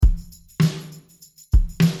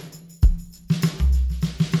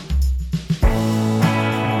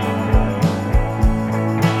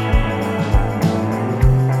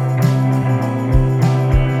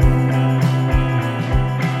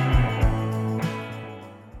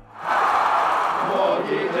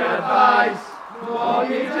advice,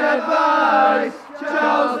 mortgage advice.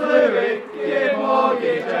 Charles Louis, give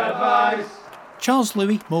mortgage advice. Charles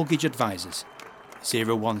Louis Mortgage Advisors,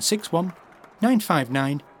 0161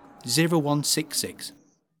 959 0166.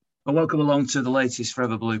 Well, welcome along to the latest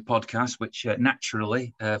Forever Blue podcast, which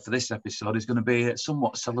naturally for this episode is going to be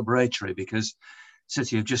somewhat celebratory because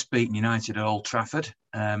City have just beaten United at Old Trafford.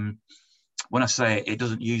 When I say it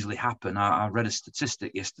doesn't usually happen, I read a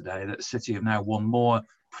statistic yesterday that City have now won more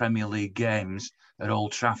Premier League games at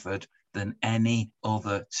Old Trafford than any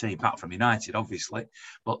other team, apart from United, obviously.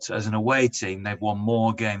 But as an away team, they've won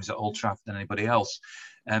more games at Old Trafford than anybody else.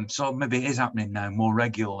 So maybe it is happening now more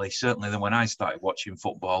regularly, certainly than when I started watching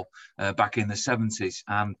football back in the 70s.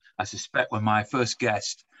 And I suspect when my first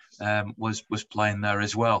guest was playing there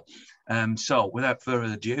as well. So without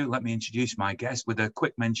further ado, let me introduce my guest with a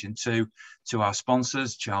quick mention to our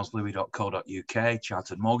sponsors, charleslouis.co.uk,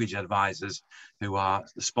 Chartered Mortgage Advisors, who are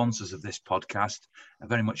the sponsors of this podcast.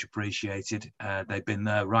 Very much appreciated. They've been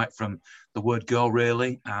there right from the word go,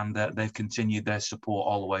 really, and they've continued their support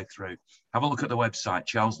all the way through. Have a look at the website,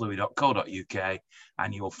 charleslouis.co.uk,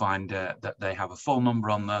 and you'll find that they have a phone number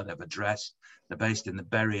on there, they have an address. They're based in the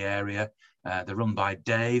Bury area. They're run by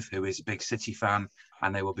Dave, who is a big City fan,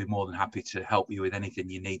 and they will be more than happy to help you with anything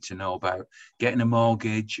you need to know about getting a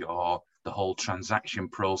mortgage or the whole transaction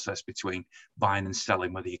process between buying and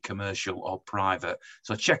selling, whether you're commercial or private.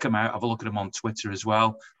 So check them out. Have a look at them on Twitter as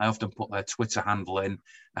well. I often put their Twitter handle in,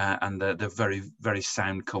 and they're very, very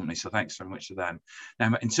sound company. So thanks very much to them.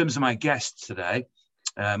 Now, in terms of my guests today,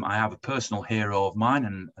 I have a personal hero of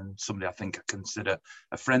mine and somebody I think I consider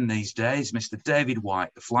a friend these days, Mr. David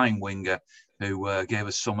White, the flying winger, who gave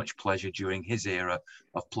us so much pleasure during his era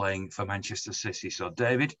of playing for Manchester City. So,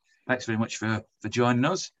 David, thanks very much for joining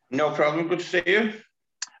us. No problem. Good to see you.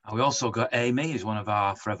 And we also got Amy, who's one of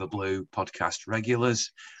our Forever Blue podcast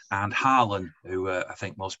regulars, and Harlan, who I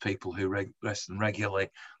think most people who listen regularly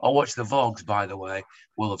or watch the vlogs, by the way,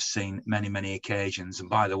 will have seen many, many occasions. And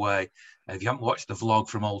by the way, if you haven't watched the vlog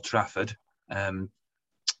from Old Trafford,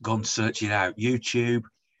 go and search it out. YouTube,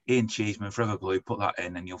 Ian Cheeseman, Forever Blue, put that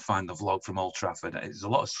in and you'll find the vlog from Old Trafford. There's a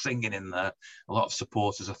lot of singing in there, a lot of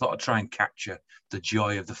supporters. I thought I'd try and capture the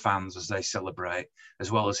joy of the fans as they celebrate,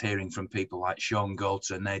 as well as hearing from people like Sean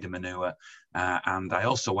Gota, Nader Manua. And I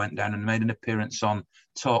also went down and made an appearance on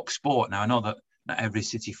Talk Sport. Now, I know that not every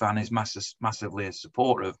City fan is massively a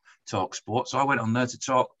supporter of Talk Sport, so I went on there to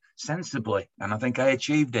talk sensibly, and I think I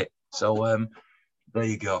achieved it. So there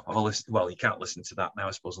you go. Well, you can't listen to that now,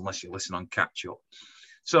 I suppose, unless you listen on catch up.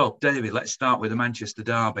 So, David, let's start with the Manchester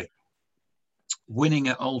derby. Winning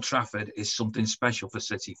at Old Trafford is something special for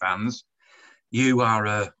City fans. You are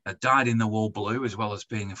a dyed-in-the-wool blue, as well as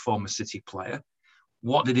being a former City player.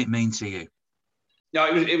 What did it mean to you?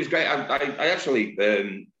 No, it was great. I actually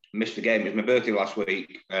missed the game. It was my birthday last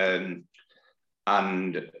week, and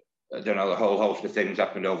I don't know, a whole host of things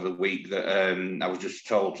happened over the week that I was just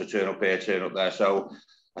told to turn up here, turn up there. So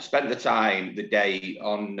I spent the day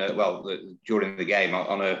on during the game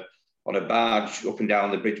on a barge up and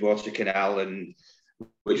down the Bridgewater Canal, and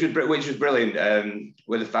which was brilliant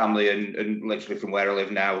with the family, and literally from where I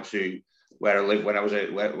live now to where I lived when I was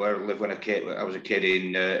a kid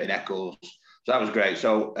in Eccles. So that was great.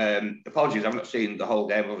 So apologies, I've not seen the whole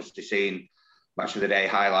game. I've obviously seen Match of the Day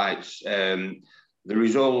highlights. The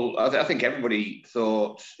result, I think everybody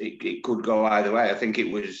thought it could go either way. I think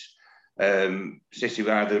it was City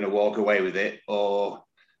were either going to walk away with it, or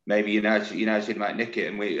maybe United might nick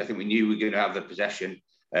it. And I think we knew we were going to have the possession.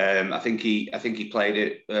 I think he played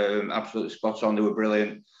it absolutely spot on. They were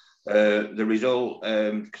brilliant. The result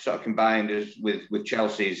sort of combined with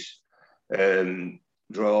Chelsea's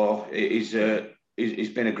draw is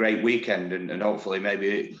been a great weekend, and hopefully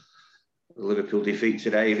maybe Liverpool defeat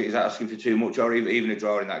today, if it's asking for too much, or even a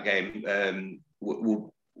draw in that game,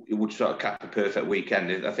 it would sort of cap a perfect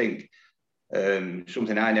weekend. I think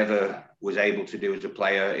something I never was able to do as a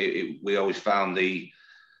player. We always found the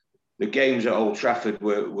games at Old Trafford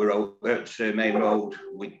were at Main Road.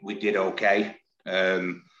 We did okay,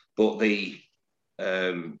 but the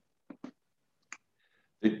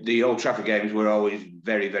Old Trafford games were always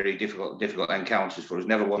very, very difficult encounters for us.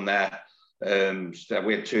 Never won there. So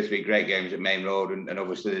we had 2 or 3 great games at Main Road, and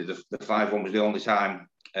obviously the 5-1 was the only time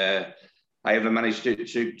I ever managed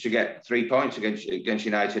to get 3 points against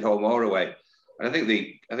United, home or away. And I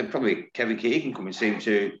think probably Kevin Keegan coming seemed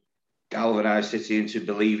to galvanise City into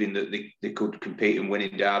believing that they could compete and win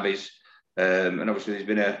in derbies. And obviously there's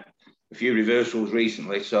been a few reversals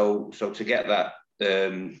recently, so to get that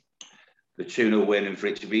the 2-0 win and for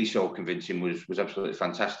it to be so convincing was absolutely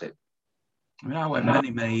fantastic. I mean, I went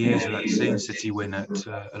many years without seeing City win at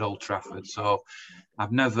Old Trafford, so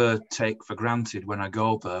I've never take for granted when I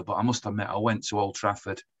go there. But I must admit, I went to Old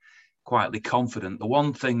Trafford quietly confident. The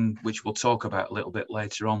one thing which we'll talk about a little bit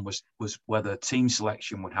later on was whether team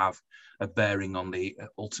selection would have a bearing on the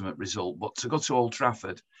ultimate result. But to go to Old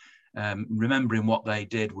Trafford, remembering what they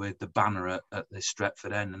did with the banner at the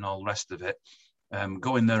Stretford end and all the rest of it,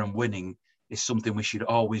 going there and winning is something we should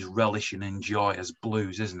always relish and enjoy as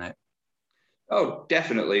Blues, isn't it? Oh,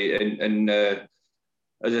 definitely. And as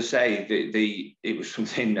I say, it was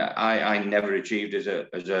something that I never achieved as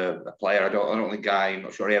a player. I don't think I'm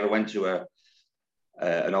not sure I ever went to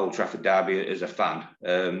an Old Trafford derby as a fan.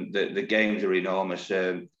 The games are enormous.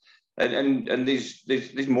 And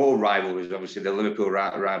there's more rivalries. Obviously, the Liverpool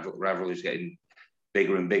rivalry is getting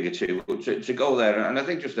bigger and bigger too. But to go there, and I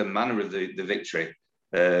think just the manner of the victory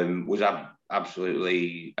was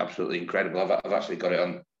absolutely incredible. I've actually got it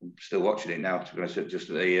on. I'm still watching it now. To be honest, just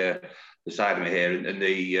at the side of me here,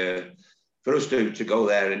 and for us to go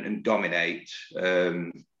there and dominate,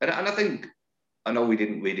 and I think I know we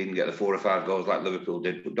didn't get the 4 or 5 goals like Liverpool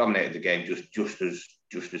did, but dominated the game just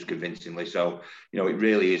as convincingly. So it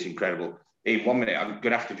really is incredible. Hey, 1 minute, I'm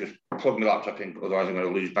going to have to just plug my laptop in, otherwise I'm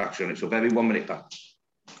going to lose battery on it. So maybe 1 minute, Pat.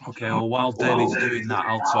 Okay, well, while David's doing that,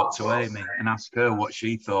 I'll talk to Amy and ask her what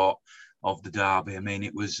she thought of the derby. I mean,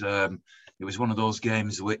 it was one of those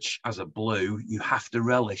games which, as a Blue, you have to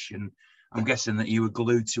relish, and I'm guessing that you were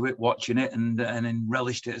glued to it, watching it, and then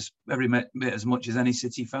relished it every bit as much as any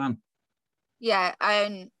City fan. Yeah,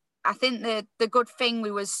 and I think the good thing,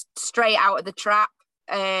 we was straight out of the trap,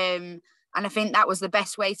 and I think that was the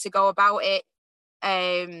best way to go about it.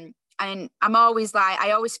 And I'm always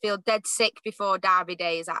I always feel dead sick before derby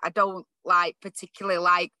days. I don't particularly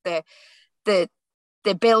like the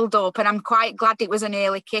build up, and I'm quite glad it was an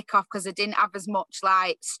early kickoff because I didn't have as much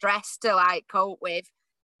stress to cope with.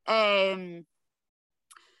 But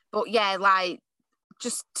yeah,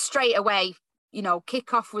 just straight away,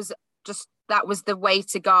 kickoff was just, that was the way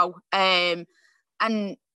to go. And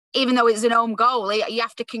even though it's an home goal, you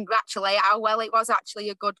have to congratulate how well it was actually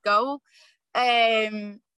a good goal.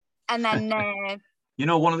 And then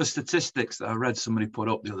one of the statistics that I read somebody put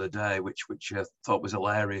up the other day, which I thought was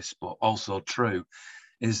hilarious but also true,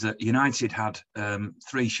 is that United had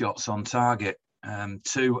 3 shots on target,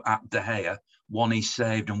 2 at De Gea, 1 he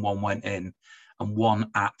saved and 1 went in, and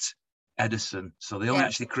 1 at Ederson. So they only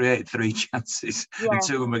actually created 3 chances, and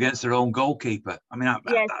 2 of them against their own goalkeeper. I mean,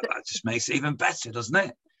 that just makes it even better, doesn't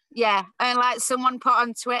it? Yeah, and someone put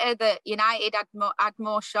on Twitter that United had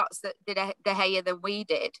more shots that did De Gea than we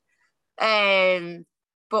did.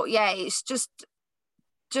 But yeah, it's just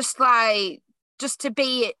to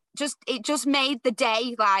be it just made the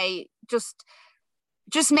day,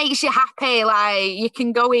 just makes you happy. You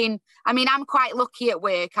can go in. I mean, I'm quite lucky at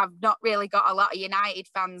work. I've not really got a lot of United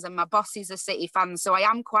fans, and my bosses are City fans, so I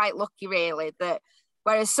am quite lucky, really. That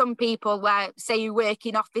whereas some people, say you work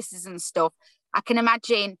in offices and stuff, I can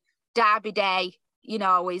imagine derby day,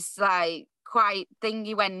 is quite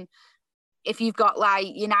thingy when, if you've got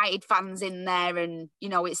United fans in there, and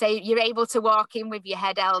you're able to walk in with your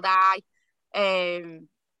head held high.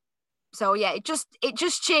 So yeah, it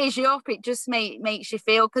just cheers you up. It just makes you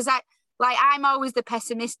feel, because I'm always the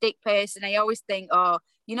pessimistic person. I always think, oh,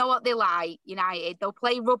 you know what they like, United, they'll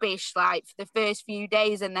play rubbish for the first few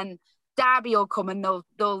days, and then derby will come and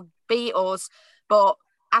they'll beat us. But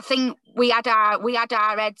I think we had our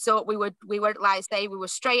heads up. We were we were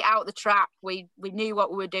straight out the trap. We knew what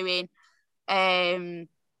we were doing. Yeah,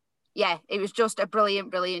 it was just a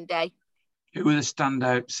brilliant day. Who were the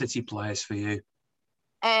standout City players for you?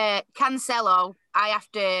 Cancelo,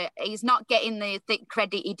 he's not getting the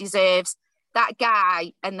credit he deserves. That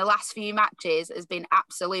guy in the last few matches has been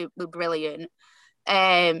absolutely brilliant.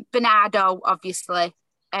 Bernardo, obviously,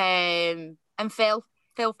 and Phil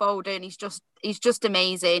Foden, he's just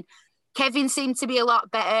amazing. Kevin seemed to be a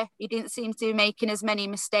lot better. He didn't seem to be making as many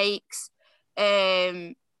mistakes.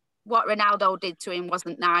 What Ronaldo did to him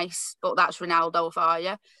wasn't nice, but that's Ronaldo for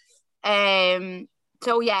you.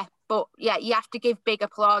 So yeah. But yeah, you have to give big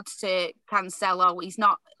applause to Cancelo. He's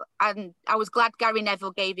not, and I was glad Gary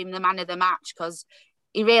Neville gave him the man of the match, because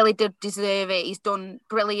he really did deserve it. He's done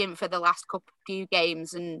brilliant for the last few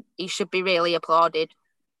games, and he should be really applauded.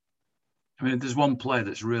 I mean, there's one player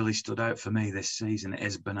that's really stood out for me this season. It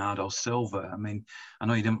is Bernardo Silva. I mean, I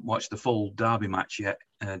know you didn't watch the full derby match yet,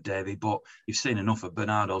 Davey, but you've seen enough of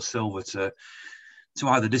Bernardo Silva to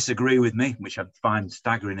either disagree with me, which I'd find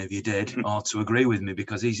staggering if you did, or to agree with me,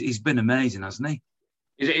 because he's been amazing, hasn't he?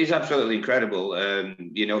 He's absolutely incredible.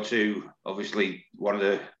 To obviously one of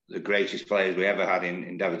the greatest players we ever had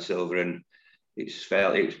in David Silva, and it's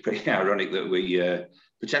pretty ironic that we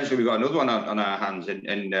potentially we've got another one on our hands.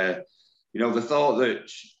 And you know, the thought that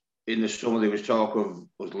in the summer there was talk of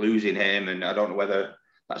us losing him, and I don't know whether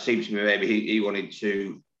that seems to me maybe he wanted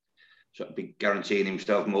to sort of be guaranteeing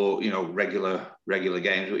himself more, you know, regular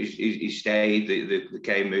games. But he stayed. The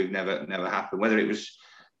Kane move never happened. Whether it was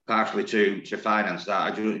partially to finance that,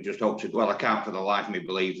 I just hope to. Well, I can't for the life of me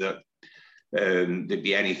believe that there'd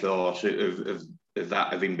be any thought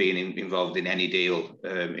of him being involved in any deal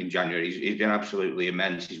in January. He's been absolutely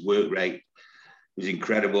immense. His work rate is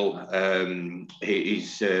incredible.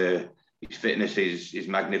 His fitness is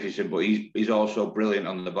magnificent, but he's also brilliant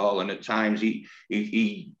on the ball. And at times he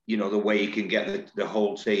you know, the way he can get the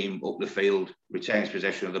whole team up the field, retains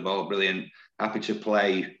possession of the ball, brilliant. Happy to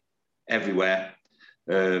play everywhere.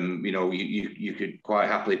 You know, you could quite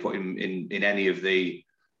happily put him in any of the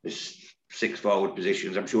 6 forward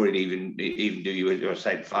positions. I'm sure he'd even do you, or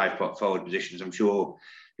say 5 forward positions. I'm sure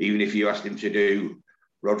even if you asked him to do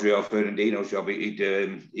Rodri or Fernandino's job, he'd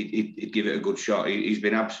give it a good shot. He's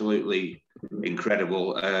been absolutely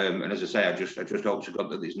incredible. And as I say, I just hope to God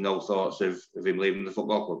that there's no thoughts of him leaving the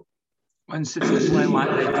football club. When City play like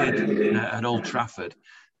they did at Old Trafford,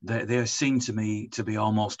 they seem to me to be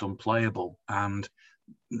almost unplayable. And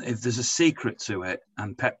if there's a secret to it,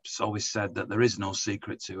 and Pep's always said that there is no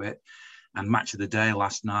secret to it, and Match of the Day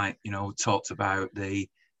last night, you know, talked about the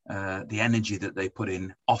energy that they put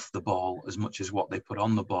in off the ball as much as what they put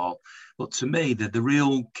on the ball. But to me, the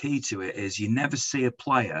real key to it is you never see a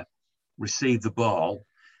player receive the ball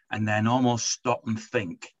and then almost stop and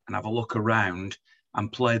think and have a look around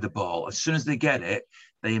and play the ball. As soon as they get it,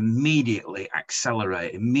 they immediately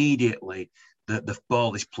accelerate. Immediately, the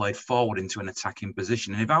ball is played forward into an attacking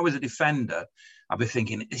position. And if I was a defender, I'd be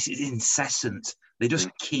thinking, this is incessant. They just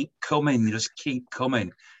keep coming. They just keep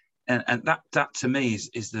coming. And that to me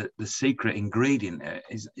is the secret ingredient.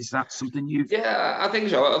 Is that something you've... Yeah, I think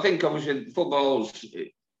so. I think obviously football's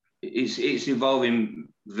it's evolving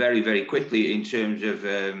very, very quickly in terms of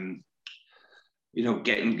you know,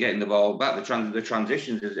 getting the ball back, the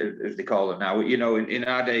transitions as they call it now. You know, in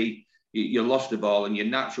our day, you lost the ball, and your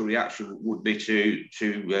natural reaction would be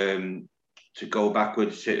to go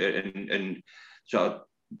backwards and sort of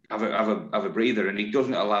have a breather, and he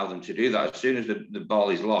doesn't allow them to do that. As soon as the ball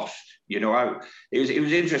is lost, you know, it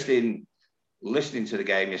was interesting listening to the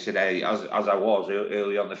game yesterday, as I was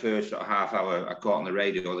early on the first sort of half hour. I caught on the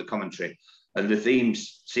radio the commentary, and the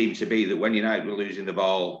themes seemed to be that when United were losing the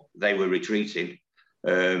ball, they were retreating,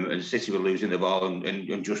 and City were losing the ball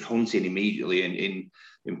and just hunting immediately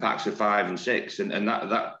in packs of 5 and 6, and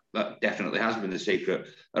that definitely has been the secret.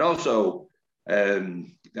 And also,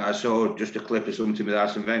 I saw just a clip of something with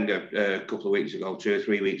Arsene Wenger a couple of weeks ago, 2 or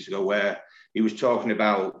 3 weeks ago, where he was talking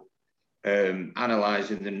about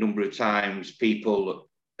analysing the number of times people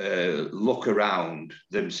look around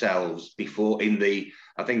themselves before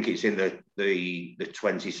I think it's in the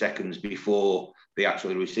 20 seconds before they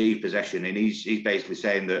actually receive possession. And he's basically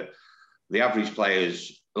saying that the average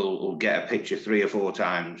players will get a picture 3 or 4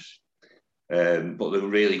 times, but the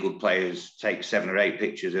really good players take 7 or 8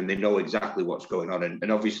 pictures, and they know exactly what's going on.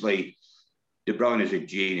 And obviously, De Bruyne is a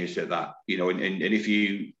genius at that, you know. And if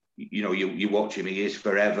you watch him, he is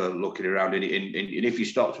forever looking around. And if you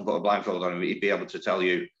stopped and put a blindfold on him, he'd be able to tell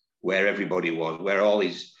you where everybody was, where all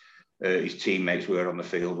his teammates were on the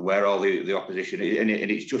field, where all the opposition is. And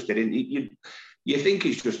it's just you think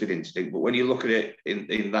it's just an instinct, but when you look at it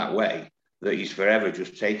in that way, that he's forever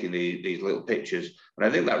just taking these little pictures. And I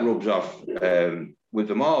think that rubs off with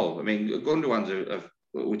them all. I mean, Gundogan's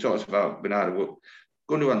we talked about Bernardo, but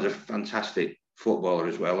Gundogan's a fantastic footballer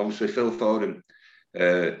as well. Obviously, Phil Foden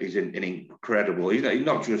is an incredible. He's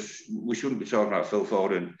not just, we shouldn't be talking about Phil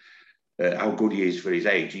Foden, how good he is for his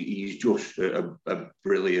age. He's just a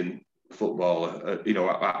brilliant footballer, you know,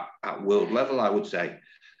 at world level, I would say.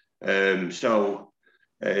 We've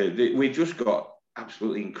just got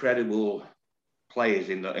absolutely incredible players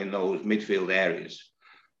in those midfield areas,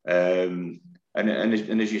 and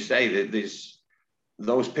as you say, that there's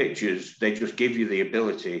those pictures, they just give you the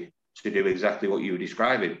ability to do exactly what you were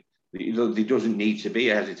describing. There doesn't need to be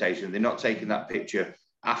a hesitation. They're not taking that picture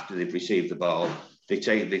after they've received the ball. They're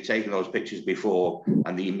taking those pictures before,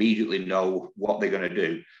 and they immediately know what they're going to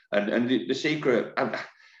do. And the secret,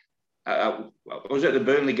 I was at the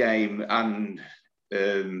Burnley game, and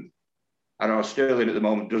I know Sterling at the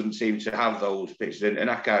moment doesn't seem to have those pictures, and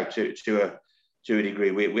Akai to a degree.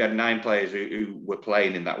 We had 9 players who were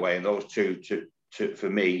playing in that way, and those two for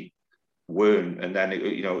me weren't. And then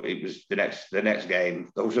it was the next game.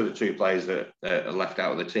 Those are the 2 players that are left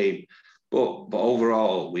out of the team. But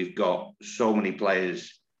overall, we've got so many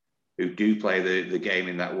players do play the game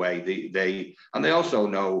in that way. They also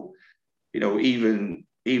know, even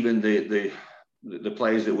the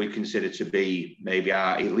players that we consider to be maybe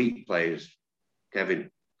our elite players, Kevin,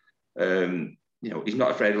 he's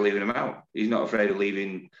not afraid of leaving them out. He's not afraid of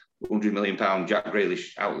leaving £100 million Jack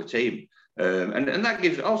Grealish out of the team. And that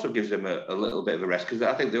gives them a little bit of a rest, because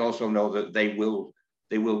I think they also know that they will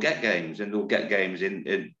get games, and they'll get games in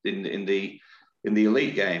the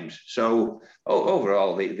elite games. So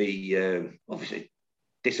overall, the obviously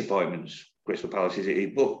disappointments, Crystal Palace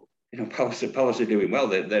is, but Palace are doing well.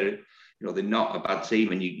 They're not a bad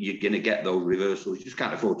team, and you're going to get those reversals. You just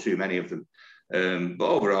can't afford too many of them. But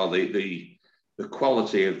overall, the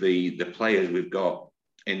quality of the players we've got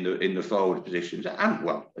in the forward positions, and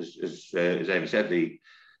as Amy said,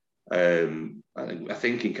 I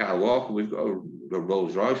think in Kyle Walker we've got a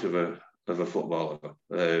Rolls Royce of a footballer,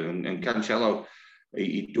 and Cancelo,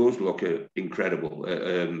 he does look incredible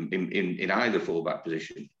in either fullback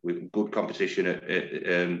position, with good competition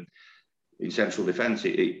in central defence.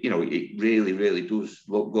 It really, really does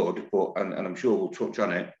look good. But and I'm sure we'll touch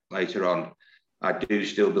on it later on, I do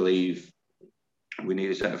still believe we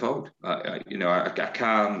need a centre forward. I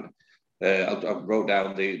can't. I wrote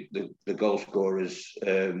down the goal scorers.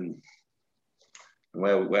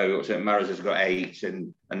 Where we got Mahrez has got 8,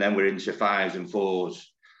 and then we're into 5s and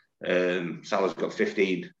 4s. Salah's got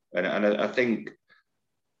 15, and I think,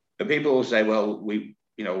 and people will say, well, he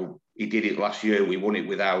did it last year. We won it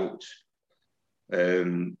without a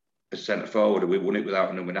centre forward, and we won it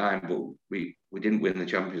without a number 9. But we didn't win the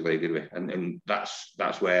Champions League, did we? And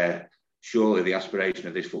that's where surely the aspiration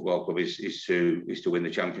of this football club is to win the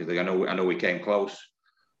Champions League. I know we came close,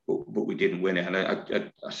 but we didn't win it, and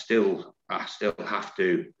I still have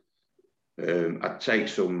to. I'd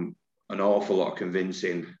take an awful lot of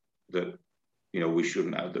convincing that we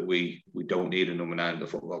shouldn't have, that we don't need a number 9 in the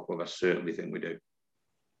football club. I certainly think we do.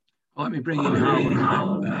 Well, let me bring in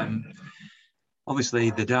Howard.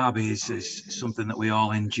 Obviously, the derby is something that we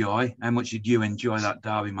all enjoy. How much did you enjoy that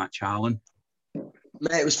derby match, Harlan?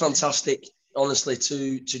 Mate, it was fantastic, honestly,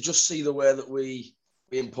 to just see the way that we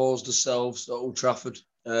imposed ourselves at Old Trafford.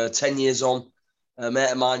 10 years on, a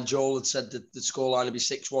mate of mine, Joel, had said that the scoreline would be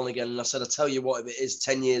 6-1 again. And I said, I tell you what, if it is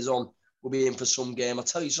 10 years on, we'll be in for some game. I'll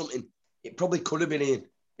tell you something, it probably could have been in.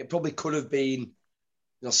 It probably could have been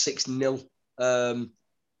 6-0.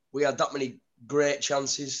 We had that many great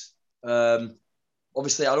chances.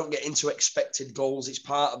 Obviously, I don't get into expected goals. It's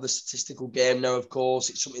part of the statistical game now, of course.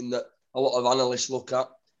 It's something that a lot of analysts look at.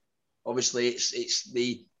 Obviously, it's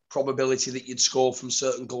the probability that you'd score from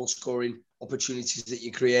certain goal-scoring opportunities that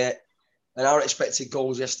you create. And our expected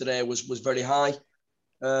goals yesterday was very high.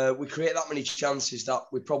 We create that many chances that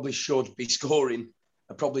we probably should be scoring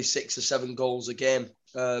probably 6 or 7 goals a game.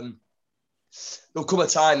 There'll come a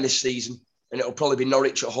time this season, and it'll probably be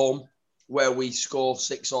Norwich at home, where we score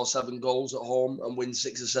 6 or 7 goals at home and win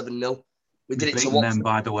 6 or 7-0. We did it to Watford. Them,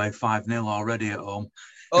 by the way, 5-0 already at home.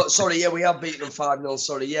 Oh, sorry, yeah, we have beaten them 5-0.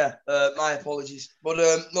 Sorry, yeah, my apologies. But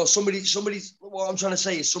no, somebody's. What I'm trying to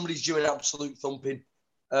say is somebody's due an absolute thumping.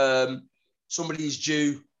 Somebody's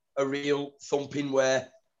due a real thumping where,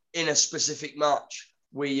 in a specific match,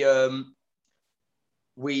 we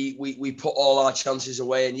put all our chances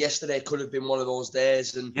away. And yesterday could have been one of those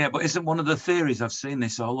days. And yeah, but isn't one of the theories, I've seen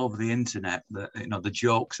this all over the internet, that the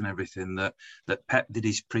jokes and everything, that Pep did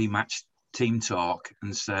his pre-match team talk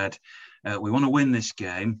and said, we want to win this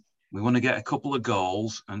game. We want to get a couple of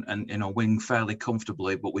goals and win fairly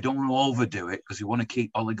comfortably, but we don't want to overdo it because we want to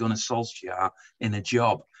keep Ole Gunnar Solskjaer in a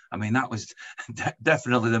job. I mean, that was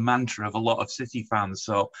definitely the mantra of a lot of City fans.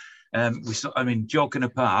 So, joking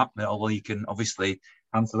apart, although you can obviously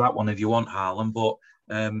answer that one if you want, Harlan, but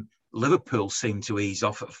Liverpool seemed to ease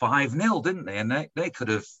off at 5-0, didn't they? And they could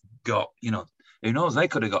have got, who knows, they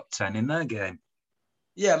could have got 10 in their game.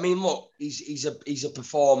 Yeah, I mean, look, he's a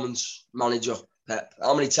performance manager, Pep.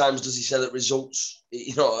 How many times does he say that results,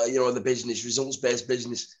 the business, results-based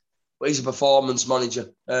business? But he's a performance manager.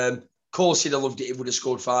 Of course, he'd have loved it if we'd have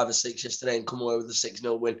scored 5 or 6 yesterday and come away with a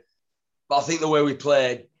 6-0 win. But I think the way we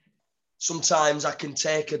played, sometimes I can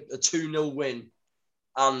take a 2-0 win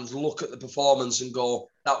and look at the performance and go,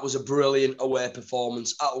 that was a brilliant away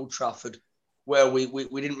performance at Old Trafford, where we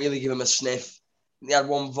didn't really give him a sniff. They had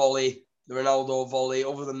one volley, the Ronaldo volley.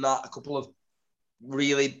 Other than that, a couple of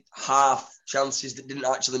really half chances that didn't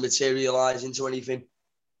actually materialise into anything.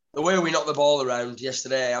 The way we knocked the ball around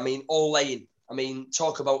yesterday, I mean, Ole. I mean,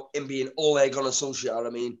 talk about him being Ole Gunnar Solskjaer. I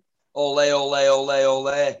mean, Ole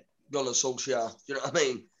Gunnar Solskjaer. Do you know what I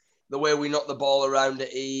mean? The way we knocked the ball around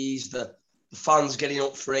at ease, the fans getting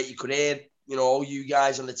up for it. You could hear, all you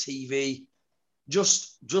guys on the TV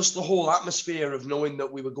just the whole atmosphere of knowing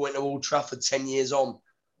that we were going to Old Trafford 10 years on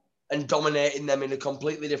and dominating them in a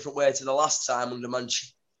completely different way to the last time under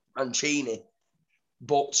Mancini,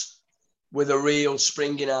 but with a real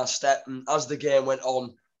spring in our step. And as the game went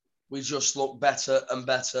on, we just looked better and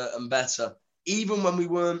better and better. Even when we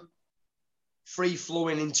weren't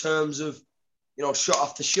free-flowing in terms of, shot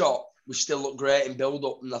after shot, we still looked great in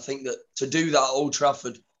build-up. And I think that to do that at Old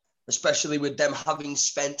Trafford, especially with them having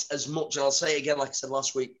spent as much, and I'll say it again, like I said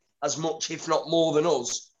last week, as much, if not more than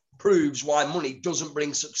us, proves why money doesn't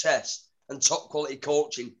bring success and top-quality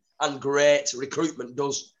coaching and great recruitment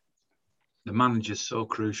does. The manager's so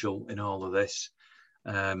crucial in all of this.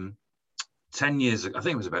 10 years ago, I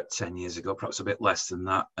think it was about 10 years ago, perhaps a bit less than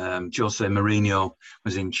that, Jose Mourinho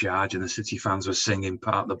was in charge and the City fans were singing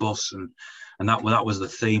Park the Bus. And that was the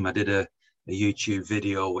theme. I did a YouTube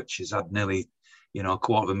video, which has had nearly,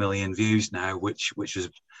 250,000 views now, which was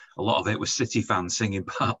a lot of it was City fans singing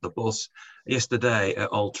Park the Bus. Yesterday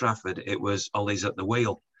at Old Trafford, it was Ollie's at the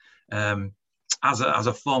wheel. As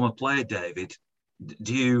a former player, David,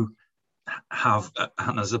 do you have,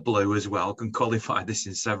 and as a Blue as well, can qualify this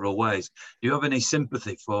in several ways, do you have any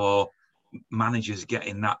sympathy for managers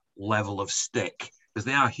getting that level of stick? Because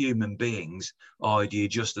they are human beings, or do you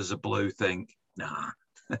just as a Blue think, nah,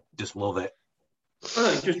 just love it?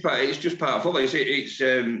 Well, it's just part of football. It's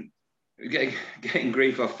getting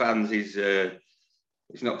grief off fans is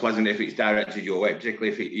it's not pleasant if it's directed your way,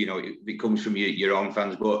 particularly if it comes from your own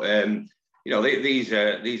fans. But these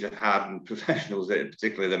are hardened professionals,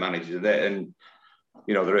 particularly the managers, and they're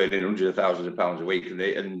earning hundreds of thousands of pounds a week,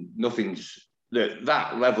 and nothing's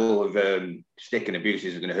that level of stick and abuse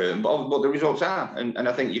isn't going to hurt them. But the results are, and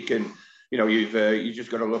I think you can, you've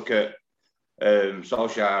just got to look at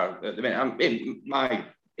Solskjaer at the minute.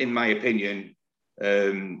 In my opinion,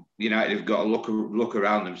 United have got to look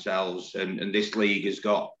around themselves, and this league has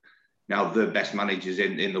got now the best managers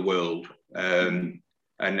in the world. And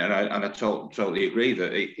I totally agree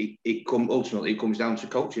that it ultimately comes down to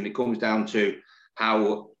coaching. It comes down to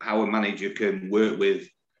how a manager can work with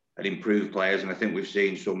and improve players. And I think we've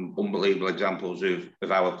seen some unbelievable examples of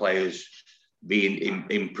our players being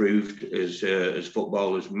improved as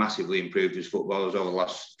footballers, massively improved as footballers over the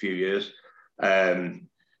last few years. And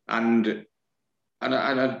Ole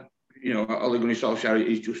Gunnar Solskjaer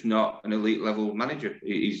is just not an elite level manager.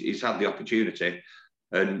 He's had the opportunity,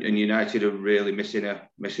 and United are really missing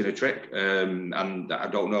a trick. And I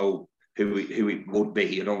don't know who it would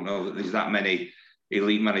be. I don't know that there's that many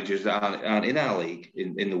elite managers that aren't in our league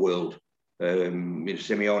in the world.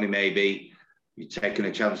 Simeone maybe. You're taking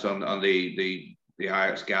a chance on the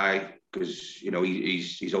Ajax guy because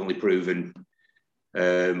he's only proven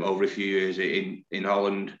over a few years in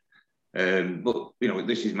Holland. But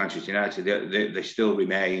this is Manchester United. They still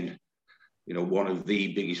remain, one of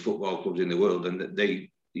the biggest football clubs in the world, and they're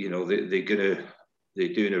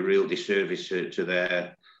doing a real disservice to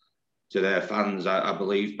their fans, I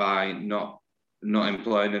believe, by not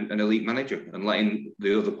employing an elite manager and letting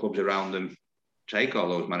the other clubs around them take all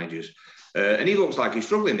those managers. And he looks like he's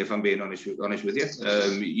struggling, if I'm being honest with you.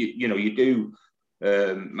 You do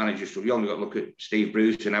managers struggle. You only got to look at Steve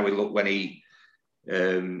Bruce and how he looked when he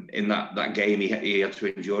in that game he had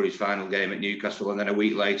to endure his final game at Newcastle, and then a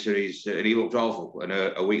week later he looked awful, and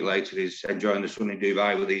a week later he's enjoying the sun in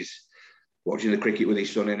Dubai watching the cricket with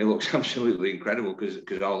his son, and he looks absolutely incredible because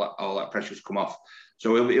all that pressure's come off.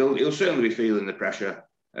 So he'll certainly be feeling the pressure,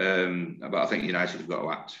 but I think United have got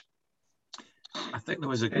to act. I think there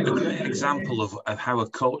was a great example of how a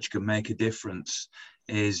coach can make a difference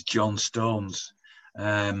is John Stones.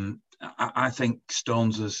 I think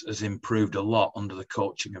Stones has improved a lot under the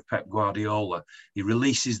coaching of Pep Guardiola. He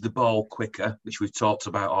releases the ball quicker, which we've talked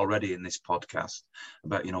about already in this podcast,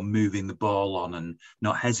 about moving the ball on and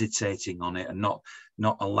not hesitating on it and not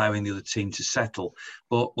allowing the other team to settle.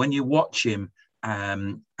 But when you watch him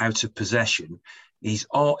out of possession,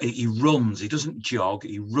 he runs, he doesn't jog,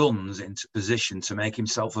 he runs into position to make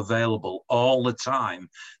himself available all the time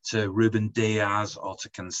to Ruben Diaz or to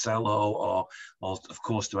Cancelo or of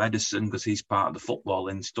course to Ederson, because he's part of the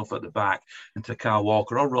footballing stuff at the back, and to Kyle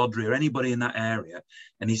Walker or Rodri or anybody in that area.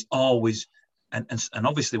 And he's always, and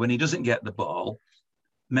obviously when he doesn't get the ball,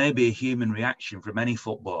 maybe a human reaction from any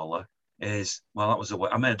footballer is, well, that was a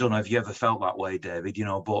way. I mean, I don't know if you ever felt that way, David,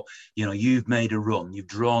 but you've made a run, you've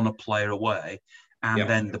drawn a player away, and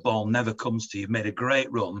then the ball never comes to you. You've made a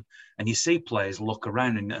great run, and you see players look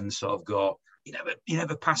around and sort of go, you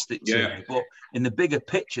never passed it to me. But in the bigger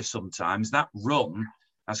picture, sometimes that run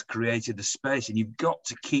has created the space, and you've got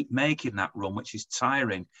to keep making that run, which is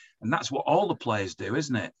tiring. And that's what all the players do,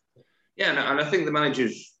 isn't it? Yeah, and I think the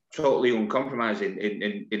managers totally uncompromising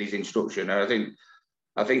in his instruction. And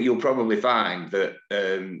I think you'll probably find that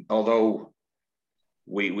although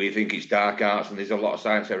we think it's dark arts and there's a lot of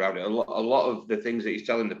science around it, a lot of the things that he's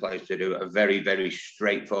telling the players to do are very, very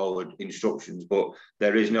straightforward instructions, but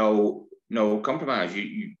there is no compromise.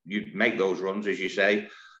 You make those runs, as you say,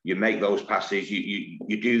 you make those passes,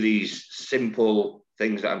 you do these simple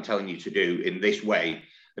things that I'm telling you to do in this way.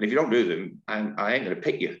 And if you don't do them, I ain't going to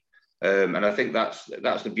pick you. And I think that's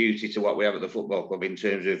the beauty to what we have at the football club in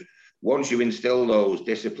terms of once you instill those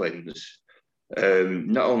disciplines,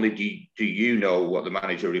 not only do you know what the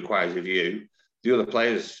manager requires of you, the other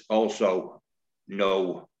players also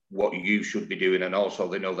know what you should be doing, and also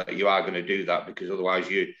they know that you are going to do that, because otherwise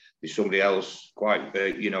there's somebody else quite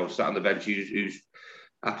sat on the bench who's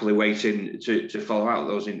happily waiting to follow out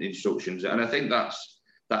those instructions. And I think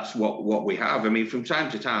that's what we have. I mean, from time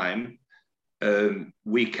to time,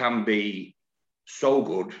 we can be so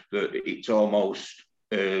good that it's almost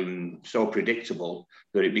so predictable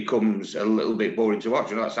that it becomes a little bit boring to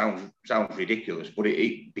watch. And that sounds ridiculous, but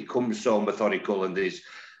it becomes so methodical. And there's,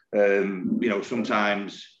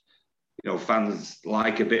 sometimes, fans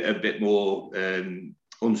like a bit more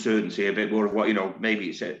uncertainty, a bit more of what, maybe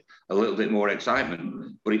it's a little bit more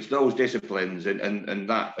excitement. But it's those disciplines and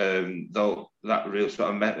that that real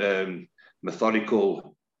sort of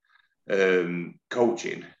methodical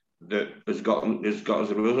coaching that has got us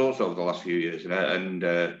the results over the last few years, and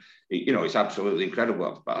it's absolutely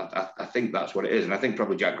incredible. But I think that's what it is, and I think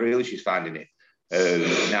probably Jack Grealish is finding it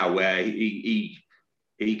now, where he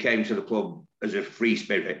came to the club as a free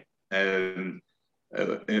spirit. Aston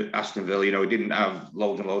Villa, he didn't have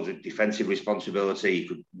loads and loads of defensive responsibility. He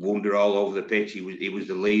could wander all over the pitch. He was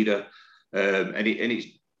the leader, and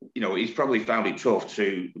he's probably found it tough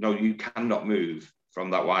to you cannot move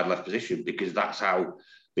from that wide left position, because that's how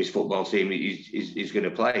this football team is going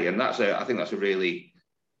to play. And I think that's a really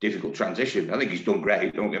difficult transition. I think he's done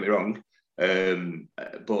great, don't get me wrong.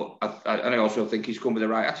 But I also think he's come with the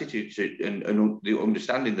right attitude and the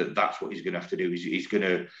understanding that that's what he's going to have to do. He's going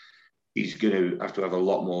to have to have a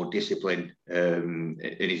lot more discipline in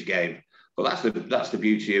his game. But that's the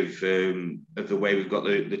beauty of the way we've got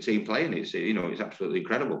the team playing. It's absolutely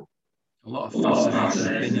incredible. A lot of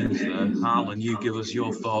fascinating opinions there. Harlan, you give us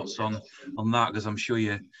your thoughts on that, because I'm sure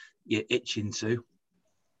you're itching to.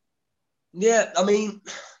 Yeah, I mean,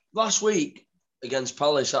 last week against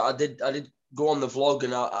Palace, I did go on the vlog,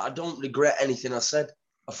 and I don't regret anything I said.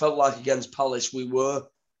 I felt like against Palace we were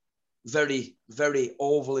very, very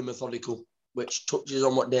overly methodical, which touches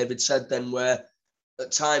on what David said then, where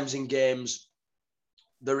at times in games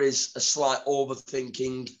there is a slight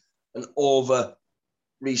overthinking and over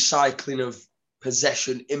recycling of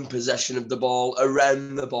possession, in possession of the ball,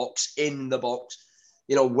 around the box, in the box.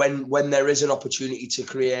 When there is an opportunity to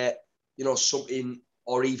create, something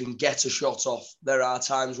or even get a shot off, there are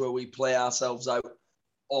times where we play ourselves out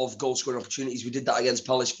of goal scoring opportunities. We did that against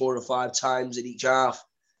Palace 4 or 5 times in each half,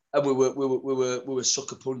 and we were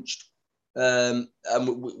sucker punched, and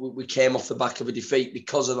we came off the back of a defeat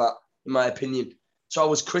because of that, in my opinion. So I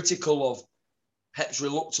was critical of Pep's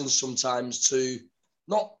reluctance sometimes to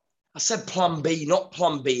I said plan B, not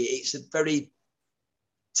plan B. It's a very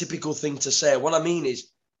typical thing to say. What I mean is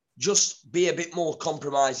just be a bit more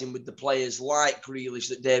compromising with the players like Grealish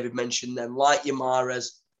that David mentioned then, like your Mahrez,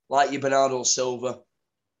 like your Bernardo Silva,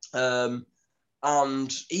 and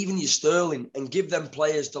even your Sterling, and give them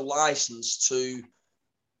players the license to,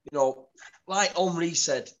 like Henry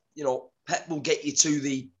said, Pep will get you to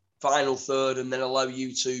the final third and then allow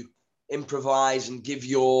you to improvise and give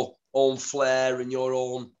your own flair and your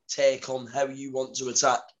own take on how you want to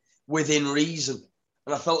attack within reason.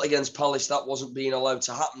 And I felt against Palace that wasn't being allowed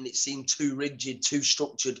to happen. It seemed too rigid, too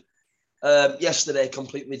structured. Yesterday,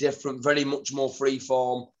 completely different, very much more free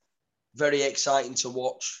form, very exciting to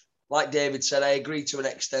watch. Like David said, I agree to an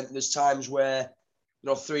extent. There's times where,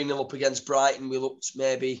 3-0 up against Brighton, we looked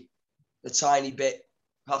maybe a tiny bit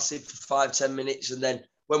passive for 5-10 minutes. And then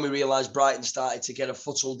when we realised Brighton started to get a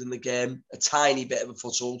foothold in the game, a tiny bit of a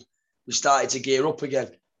foothold, we started to gear up again.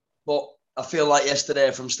 But I feel like yesterday,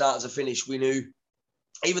 from start to finish, we knew,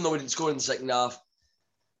 even though we didn't score in the second half,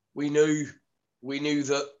 we knew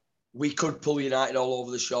that we could pull United all over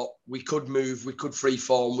the shop. We could move, we could free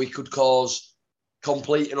form, we could cause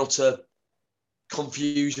complete and utter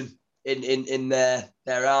confusion in their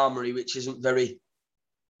armoury, which isn't very,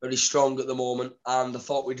 very strong at the moment. And I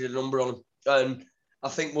thought we did a number on them. And I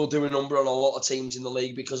think we'll do a number on a lot of teams in the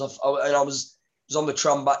league, because I was on the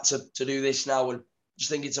tram back to do this now and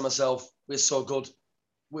just thinking to myself, we're so good.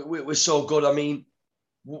 We're so good. I mean,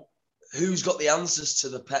 who's got the answers to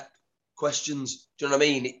the Pep questions. Do you know what I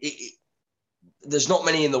mean? There's not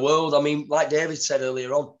many in the world. I mean, like David said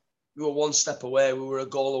earlier on, we were one step away. We were a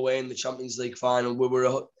goal away in the Champions League final. We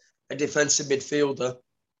were a defensive midfielder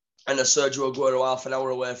and a Sergio Aguero half an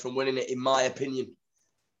hour away from winning it, in my opinion.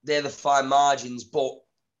 They're the fine margins, but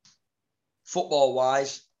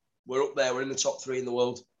football-wise, we're up there. We're in the top 3 in the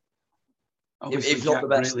world. Obviously, if not Jack the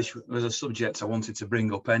best. Grealish was a subject I wanted to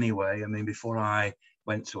bring up anyway. I mean, before I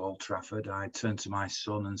went to Old Trafford, I turned to my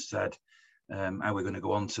son and said, how are we going to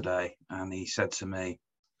go on today? And he said to me,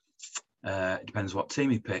 it depends what team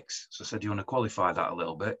he picks. So I said, do you want to qualify that a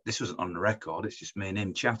little bit? This wasn't on the record. It's just me and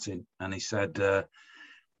him chatting. And he said,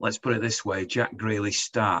 let's put it this way. Jack Grealish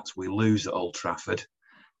starts, we lose at Old Trafford.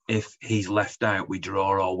 If he's left out, we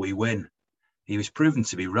draw or we win. He was proven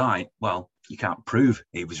to be right. Well, you can't prove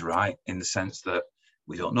he was right in the sense that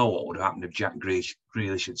we don't know what would have happened if Jack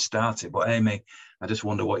Grealish had started. But Amy, I just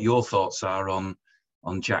wonder what your thoughts are on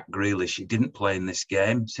Jack Grealish. He didn't play in this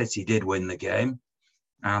game. City did win the game.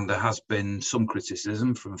 And there has been some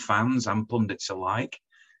criticism from fans and pundits alike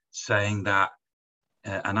saying that,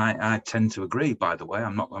 and I tend to agree, by the way,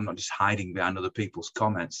 I'm not just hiding behind other people's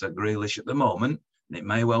comments, that Grealish at the moment, and it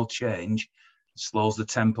may well change, slows the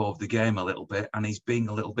tempo of the game a little bit, and he's being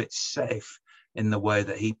a little bit safe in the way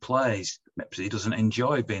that he plays. He doesn't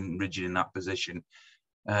enjoy being rigid in that position.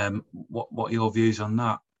 What are your views on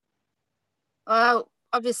that? Well,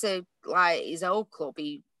 obviously, like his old club,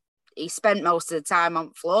 he spent most of the time on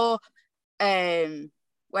the floor,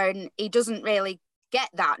 when he doesn't really get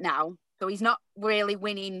that now. So he's not really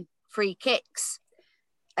winning free kicks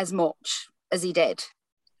as much as he did.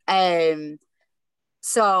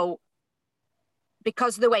 So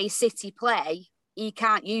because of the way City play, he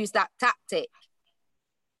can't use that tactic.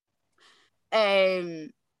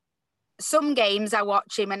 Some games I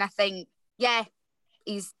watch him and I think, yeah,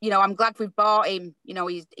 he's, I'm glad we've bought him.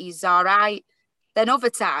 He's all right. Then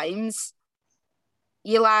other times,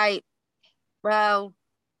 you're like, well,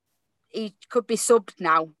 he could be subbed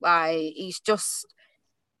now. Like, he's just,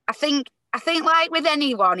 I think like with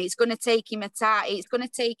anyone, it's going to take him it's going to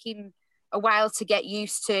take him a while to get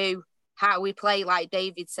used to how we play. Like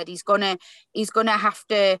David said, he's had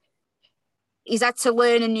to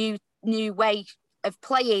learn a new way of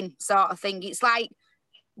playing, sort of thing. It's like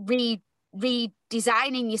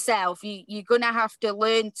redesigning yourself. You're going to have to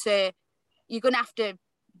learn to, you're going to have to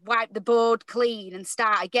wipe the board clean and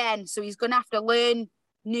start again. So he's going to have to learn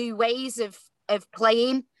new ways of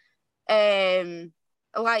playing.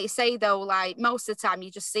 Like you say though, like most of the time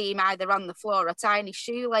you just see him either on the floor or tying his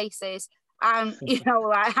shoelaces.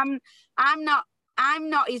 Like I'm not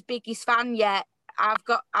his biggest fan yet. I've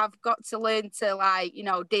got to learn to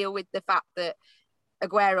deal with the fact that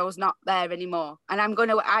Aguero's not there anymore, and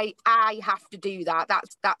I have to do that.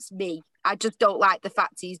 That's me. I just don't like the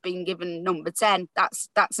fact he's been given number 10. That's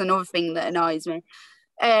another thing that annoys me.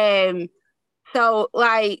 So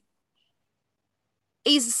like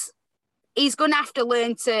he's going to have to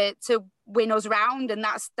learn to win us round, and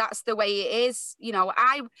that's the way it is.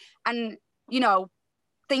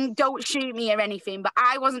 Don't shoot me or anything, but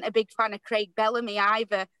I wasn't a big fan of Craig Bellamy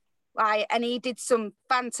either. And he did some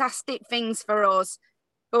fantastic things for us,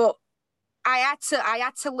 but I had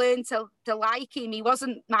to learn to like him. He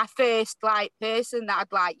wasn't my first person that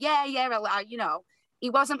I'd like. He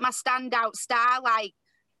wasn't my standout star like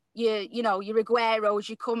your Agueros,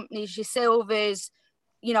 your Companies, your Silvers.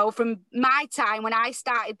 From my time when I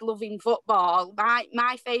started loving football,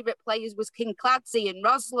 my favourite players was King Clancy and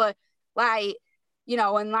Rosler, and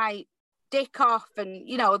Dickoff, and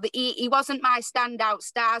he wasn't my standout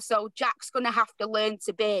star. So Jack's gonna have to learn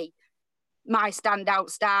to be my standout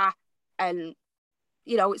star, and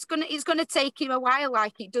it's gonna take him a while,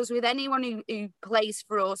 like it does with anyone who plays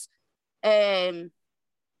for us. But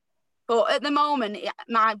at the moment,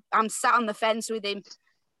 I'm sat on the fence with him.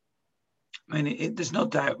 I mean, there's no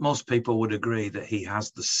doubt most people would agree that he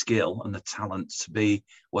has the skill and the talent to be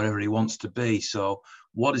whatever he wants to be. So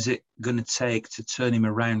what is it going to take to turn him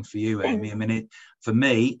around for you, Amy? I mean, for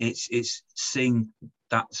me, it's seeing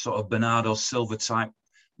that sort of Bernardo Silva type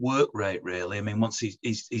work rate, really. I mean, once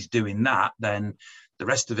he's doing that, then the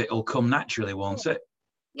rest of it will come naturally, won't it?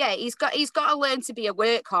 Yeah, he's got to learn to be a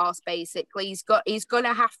workhorse, basically. He's going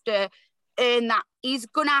to have to earn that. He's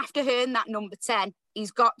going to have to earn that number 10.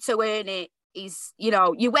 He's got to earn it.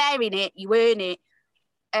 You're wearing it, you earn it.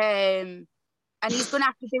 And he's going to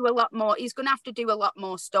have to do a lot more. He's going to have to do a lot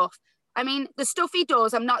more stuff. I mean, the stuff he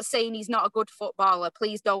does, I'm not saying he's not a good footballer.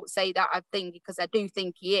 Please don't say that, I think, because I do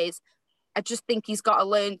think he is. I just think he's got to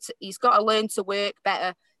learn to work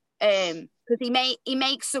better. Because he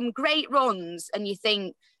makes some great runs and you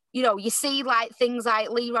think, you know, you see like things like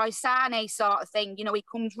Leroy Sané sort of thing. You know, he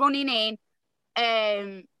comes running in,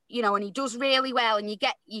 you know, and he does really well, and he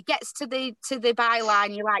gets to the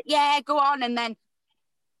byline. You're like, yeah, go on, and then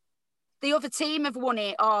the other team have won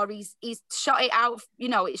it, or he's shot it out. You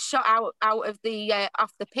know, it's shot out of the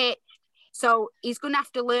off the pitch. So he's going to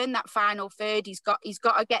have to learn that final third. He's got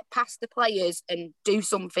to get past the players and do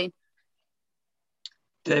something.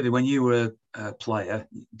 David, when you were a player,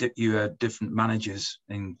 you had different managers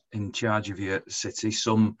in charge of you at City.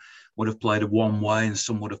 Some would have played one way and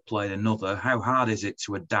some would have played another. How hard is it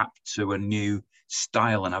to adapt to a new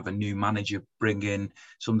style and have a new manager bring in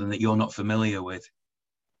something that you're not familiar with?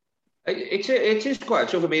 It is quite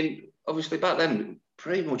tough. I mean, obviously back then,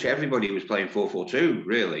 pretty much everybody was playing 4-4-2,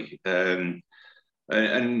 really. And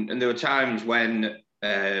there were times when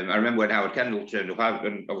I remember when Howard Kendall turned up.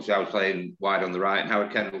 And obviously, I was playing wide on the right, and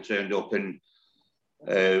Howard Kendall turned up and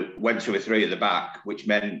went to a 3 at the back, which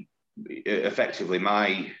meant effectively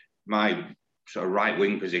my sort of right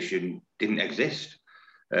wing position didn't exist.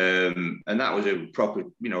 And that was a proper,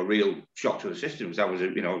 you know, real shock to the system. Because I was a,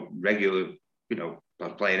 you know, regular, you know, I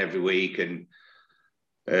was playing every week and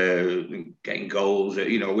getting goals.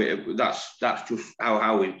 You know, that's just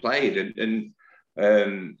how we played, and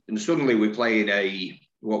suddenly we're playing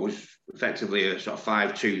what was effectively a sort of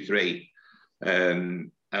 5-2-3,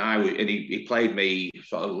 and he played me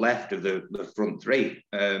sort of left of the front 3,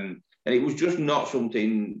 and it was just not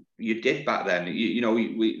something you did back then. You know,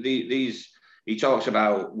 he talks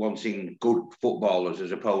about wanting good footballers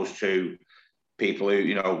as opposed to people who,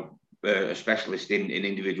 you know, a specialist in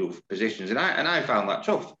individual positions, and I found that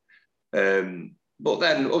tough. But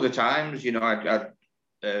then other times, you know, I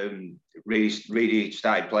really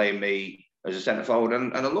started playing me as a centre forward,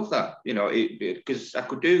 and I love that, you know, because I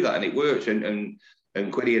could do that and it worked, and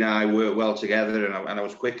Quiddy and I worked well together, and I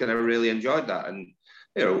was quick, and I really enjoyed that. And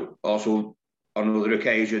you know, also on other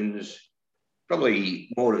occasions, probably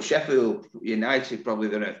more at Sheffield United probably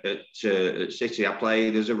than at City, I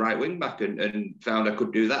played as a right wing back and found I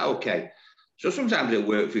could do that okay. So sometimes it'll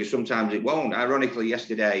work for you, sometimes it won't. Ironically,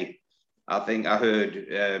 yesterday, I think I heard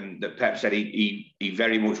that Pep said he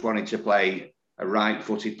very much wanted to play a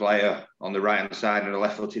right-footed player on the right-hand side and a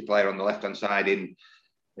left-footed player on the left-hand side in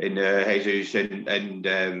Jesus and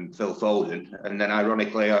Phil Foden. And then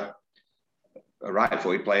ironically, a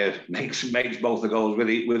right-footed player makes both the goals with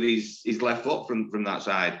his left foot from that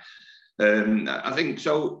side. I think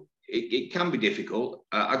so. It can be difficult.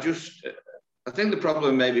 I think the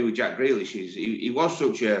problem maybe with Jack Grealish is he was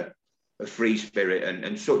such a free spirit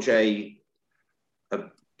and such a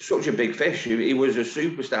big fish. He was a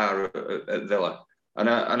superstar at Villa, and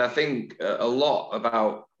I think a lot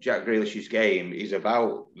about Jack Grealish's game is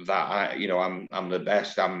about that. I'm the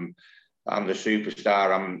best. I'm the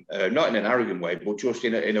superstar. I'm not in an arrogant way, but just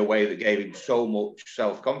in a way that gave him so much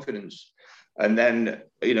self-confidence. And then,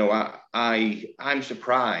 you know, I'm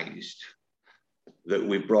surprised that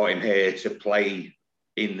we've brought him here to play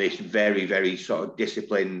in this very, very sort of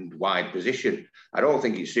disciplined, wide position. I don't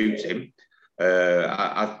think it suits him.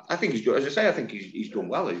 I think he's good. As I say, I think he's done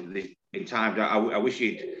well in times. I wish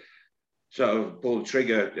he'd sort of pulled the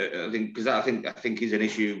trigger. I think because I think is an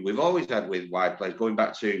issue we've always had with wide players. Going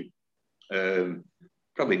back to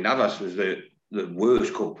probably Navas was the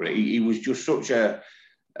worst culprit. He was just such a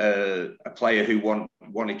player who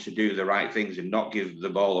wanted to do the right things and not give the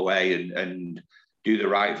ball away and do the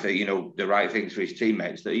right thing, you know, the right things for his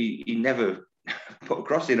teammates, that he never put a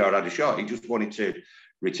cross in or had a shot. He just wanted to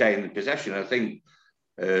retain the possession. I think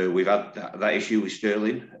we've had that issue with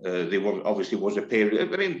Sterling. There obviously was a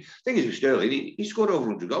period. I mean, the thing is with Sterling, he scored over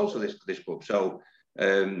 100 goals for this club. So,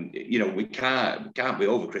 you know, we can't be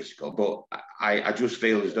overcritical. But I just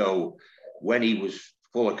feel as though when he was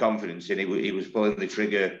full of confidence and he was pulling the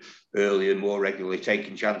trigger early and more regularly,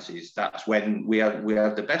 taking chances, that's when we had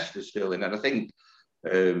the best of Sterling. And I think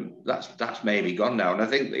that's maybe gone now. And I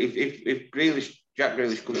think if Jack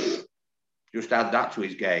Grealish could just add that to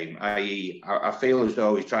his game, i.e., I feel as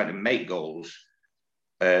though he's trying to make goals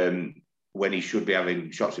when he should be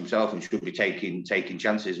having shots himself and should be taking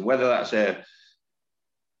chances. And whether that's a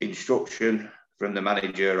instruction from the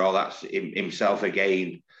manager or that's himself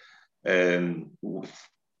again,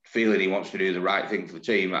 feeling he wants to do the right thing for the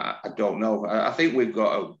team, I don't know. I think we've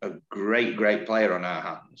got a great player on our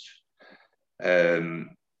hands.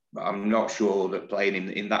 I'm not sure that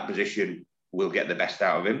playing in that position will get the best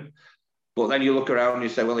out of him. But then you look around and you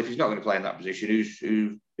say, well, if he's not going to play in that position,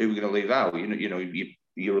 who are we going to leave out? You know,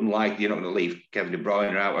 you're unlikely. You're not going to leave Kevin De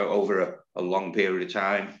Bruyne out over a long period of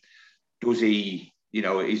time. Does he? You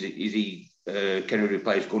know, is he? Can he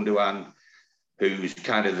replace Gundogan? who's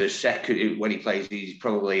kind of the second, when he plays, he's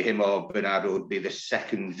probably him or Bernardo would be the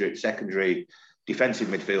secondary defensive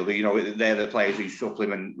midfielder. You know, they're the players who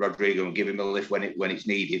supplement Rodrigo and give him a lift when it's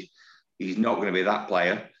needed. He's not going to be that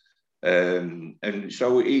player. And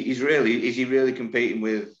so is he really competing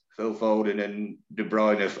with Phil Foden and De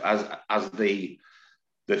Bruyne as the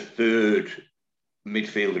third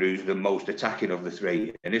midfielder who's the most attacking of the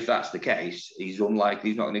three? And if that's the case, he's unlikely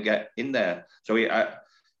he's not going to get in there. So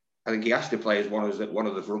I think he has to play as one of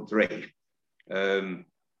the front three. I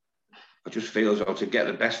just feel as though to get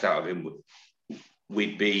the best out of him,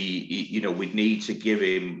 we'd need to give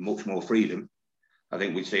him much more freedom. I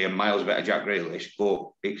think we'd see a miles better Jack Grealish,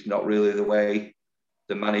 but it's not really the way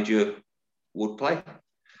the manager would play.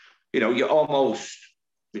 You know, you're almost,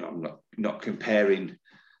 I'm not comparing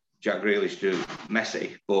Jack Grealish to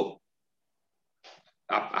Messi, but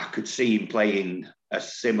I could see him playing a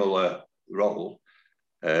similar role.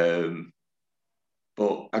 But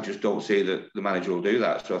I just don't see that the manager will do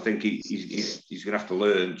that. So I think he's going to have to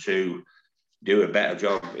learn to do a better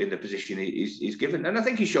job in the position he's given. And I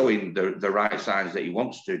think he's showing the right signs that he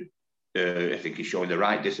wants to. I think he's showing the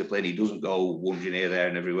right discipline. He doesn't go lunging here, there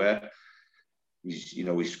and everywhere.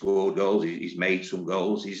 He's scored goals. He's made some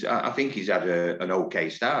goals. I think he's had an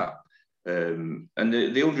okay start. And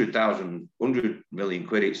the 100 million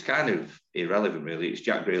quid, it's kind of irrelevant, really. It's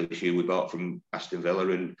Jack Grealish who we bought from Aston Villa,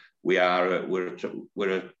 and we're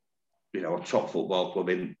a top football club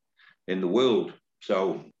in the world.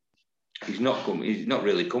 So he's not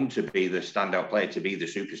really come to be the standout player, to be the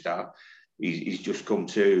superstar. He's just come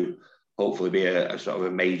to hopefully be a sort of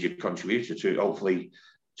a major contributor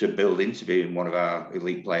to build into being one of our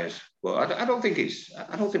elite players. But I don't think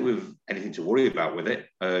we've anything to worry about with it.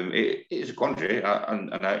 It is a quandary,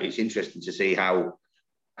 and it's interesting to see how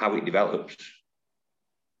it develops.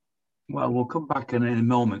 Well, we'll come back in a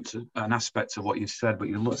moment to an aspect of what you said, but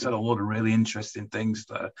you said a lot of really interesting things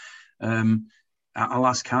there. I'll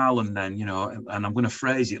ask Harlan then, and I'm going to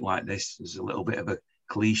phrase it like this. It's a little bit of a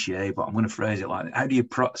cliche, but I'm going to phrase it like this. How do you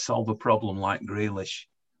solve a problem like Grealish?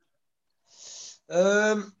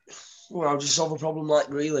 Well, just solve a problem like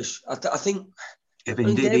Grealish. I think... If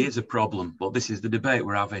indeed he is a problem, but this is the debate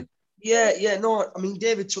we're having. Yeah, no, I mean,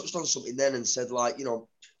 David touched on something then and said,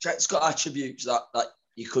 Jack's got attributes that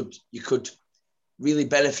you could really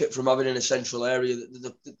benefit from having in a central area.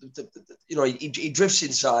 He drifts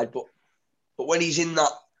inside, but when he's in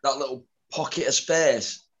that little pocket of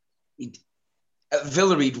space, at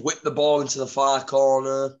Villa, he'd whip the ball into the far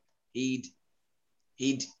corner. He'd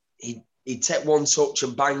take one touch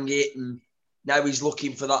and bang it, and now he's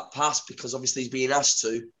looking for that pass because obviously he's being asked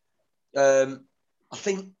to. I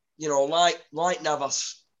think, like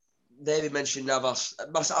Navas, David mentioned Navas.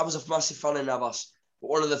 I was a massive fan of Navas,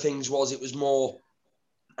 but one of the things was it was more,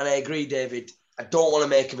 and I agree, David, I don't want to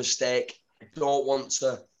make a mistake. I don't want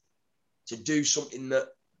to do something that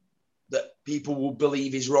people will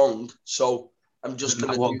believe is wrong. So I'm just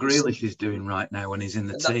going to what Grealish is doing right now when he's in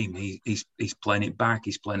the team. He's playing it back.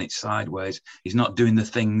 He's playing it sideways. He's not doing the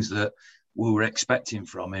things that we were expecting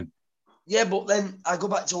from him. Yeah, but then I go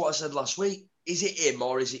back to what I said last week. Is it him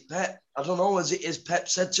or is it Pep? I don't know. As Pep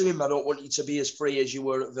said to him, I don't want you to be as free as you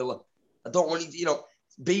were at Villa. I don't want you,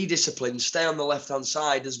 be disciplined, stay on the left-hand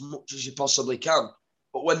side as much as you possibly can.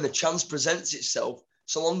 But when the chance presents itself,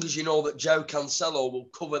 so long as you know that Joe Cancelo will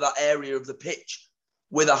cover that area of the pitch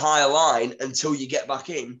with a high line until you get back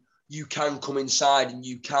in, you can come inside and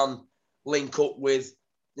you can link up with,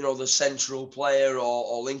 the central player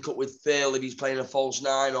or link up with Phil if he's playing a false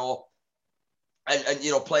nine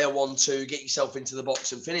and play a 1-2, get yourself into the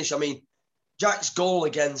box and finish. I mean, Jack's goal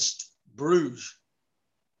against Bruges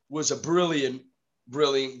was a brilliant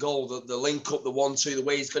goal. The link up, the 1-2, the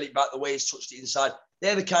way he's got it back, the way he's touched it inside.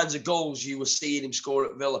 They're the kinds of goals you were seeing him score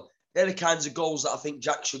at Villa. They're the kinds of goals that I think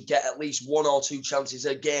Jack should get at least 1 or 2 chances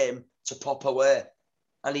a game to pop away.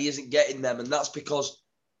 And he isn't getting them. And that's because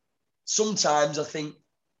sometimes I think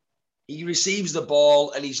he receives the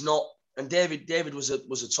ball and he's not. And David was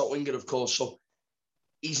a top winger, of course. So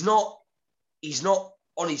he's not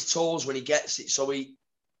on his toes when he gets it. So he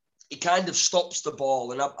kind of stops the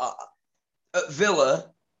ball. And at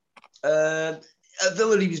Villa,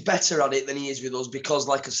 he was better at it than he is with us because,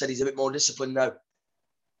 like I said, he's a bit more disciplined now.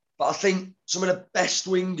 But I think some of the best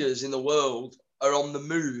wingers in the world are on the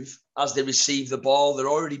move as they receive the ball. They're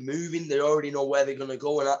already moving. They already know where they're going to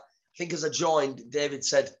go. And I think as I joined, David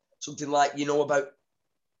said something like, your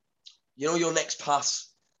next pass,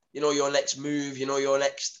 your next move, your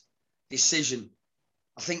next decision.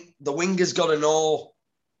 I think the winger's got to know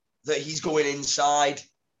that he's going inside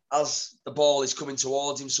as the ball is coming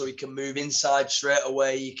towards him, so he can move inside straight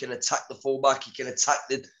away. He can attack the fullback. He can attack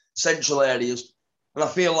the central areas. And I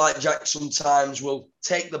feel like Jack sometimes will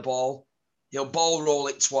take the ball. He'll ball roll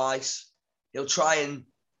it twice. He'll try and,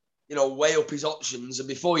 weigh up his options. And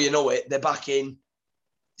before you know it, they're back in.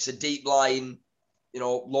 It's a deep line,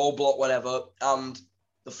 low block, whatever. And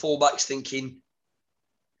the fullback's thinking,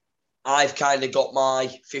 I've kind of got my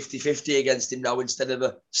 50-50 against him now instead of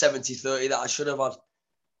a 70-30 that I should have had.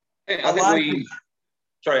 I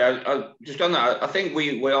just on that, I think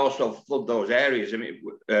we also flood those areas,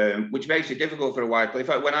 which makes it difficult for a wide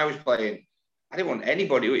player. When I was playing, I didn't want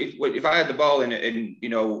anybody. If I had the ball in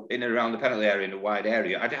and around the penalty area in a wide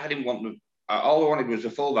area, I didn't want them. All I wanted was the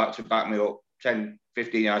fullback to back me up 10,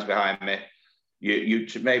 15 yards behind me. You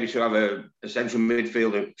to have a central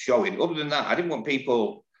midfielder showing. Other than that, I didn't want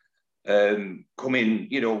people coming,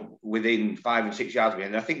 within 5 and 6 yards of me.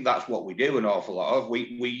 And I think that's what we do an awful lot of.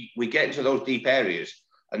 We get into those deep areas,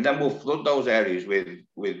 and then we'll flood those areas with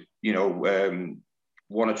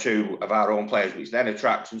one or two of our own players, which then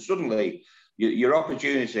attracts, and suddenly your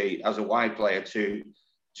opportunity as a wide player to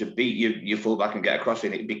beat your fullback and get across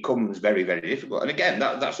in it becomes very, very difficult. And again,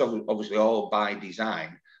 that's obviously all by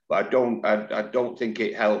design, but I don't think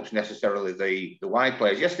it helps necessarily the wide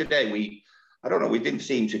players. Yesterday, we didn't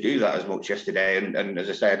seem to do that as much yesterday. And as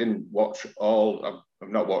I say, I didn't watch I've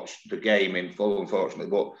not watched the game in full,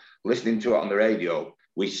 unfortunately, but listening to it on the radio,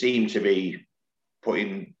 we seem to be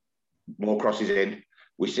putting more crosses in.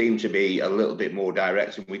 We seem to be a little bit more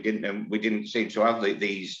direct, and we didn't seem to have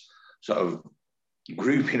these sort of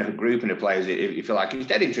grouping of players. If you feel like it's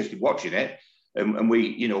dead interested watching it, and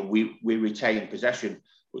we retain possession.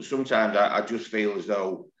 But sometimes I just feel as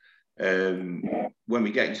though when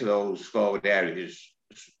we get into those forward areas,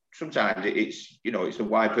 sometimes it's a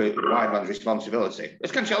wide man's responsibility.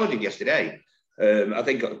 As Cancelo did yesterday, I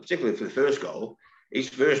think particularly for the first goal, his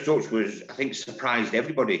first touch was, I think, surprised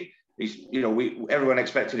everybody. Everyone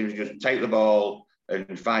expected him to just take the ball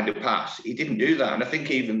and find a pass. He didn't do that, and I think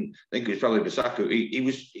it was probably Bissaka.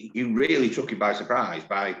 He really took him by surprise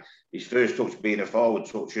by his first touch being a forward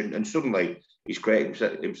touch, and suddenly he's creating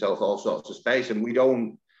himself all sorts of space, and we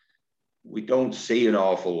don't see an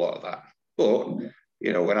awful lot of that. But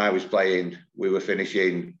when I was playing, we were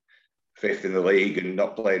finishing 5th in the league and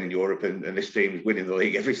not playing in Europe, and this team's winning the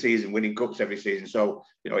league every season, winning cups every season. So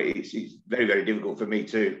it's very, very difficult for me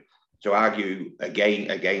to argue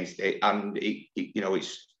against it, and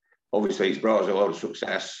it's obviously it's brought us a lot of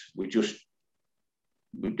success. We do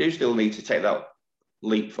still need to take that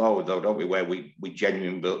leap forward, though, don't we? Where we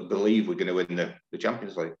genuinely believe we're going to win the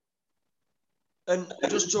Champions League. And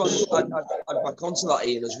just to add back onto that,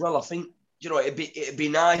 Ian, as well, I think it'd be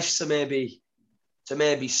nice to maybe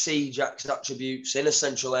see Jack's attributes in a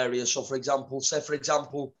central area. So, for example,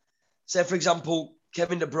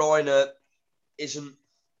 Kevin De Bruyne isn't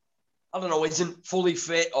fully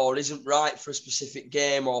fit or isn't right for a specific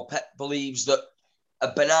game, or Pep believes that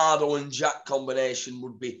a Bernardo and Jack combination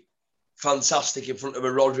would be fantastic in front of a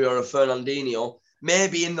Rodri or a Fernandinho.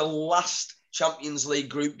 Maybe in the last Champions League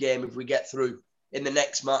group game, if we get through in the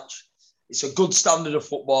next match. It's a good standard of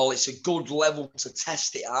football. It's a good level to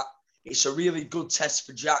test it at. It's a really good test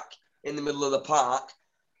for Jack in the middle of the park.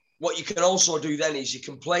 What you can also do then is you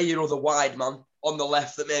can play your other wide man on the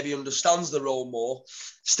left that maybe understands the role more,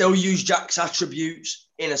 still use Jack's attributes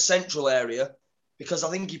in a central area, because I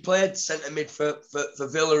think he played centre mid for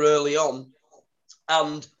Villa early on,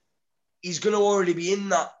 and he's going to already be in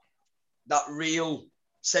that real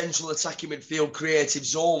central attacking midfield creative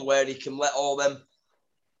zone where he can let all them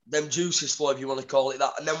juices flow, if you want to call it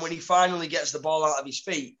that. And then when he finally gets the ball out of his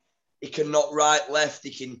feet, he can knock right, left,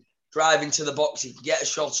 he can drive into the box, he can get a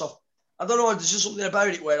shot off. I don't know, there's just something about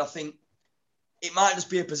it where I think it might just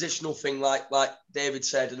be a positional thing, like David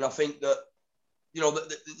said. And I think that,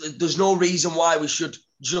 there's no reason why we should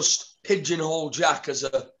just pigeonhole Jack as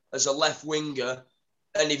a left winger.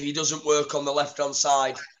 And if he doesn't work on the left-hand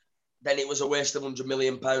side, then it was a waste of £100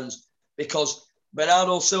 million, because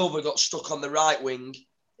Bernardo Silva got stuck on the right wing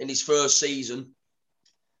in his first season.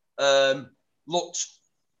 Looked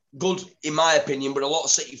good, in my opinion, but a lot of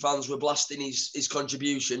City fans were blasting his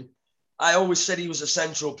contribution. I always said he was a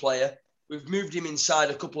central player. We've moved him inside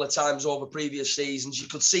a couple of times over previous seasons. You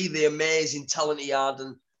could see the amazing talent he had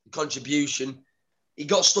and the contribution. He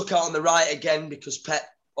got stuck out on the right again because Pep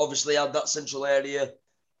obviously had that central area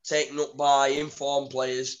taken up by informed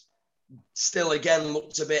players. Still, again,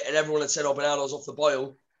 looked a bit, and everyone had said, Bernardo's off the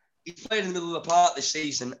boil. He's played in the middle of the park this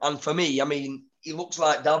season, and for me, he looks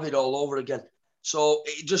like David all over again. So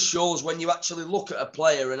it just shows when you actually look at a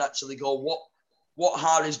player and actually go, what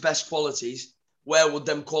are his best qualities? where would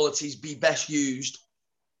them qualities be best used?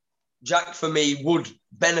 Jack, for me, would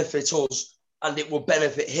benefit us, and it would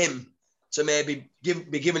benefit him to maybe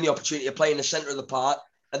be given the opportunity to play in the centre of the park,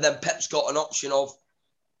 and then Pep's got an option of,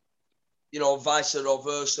 vice or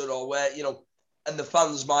versa, or where, and the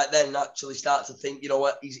fans might then actually start to think,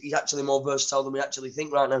 what, he's actually more versatile than we actually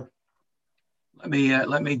think right now.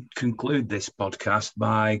 Let me conclude this podcast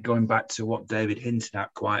by going back to what David hinted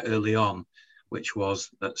at quite early on, which was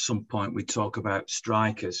at some point we talk about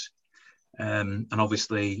strikers, and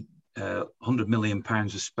obviously £100 million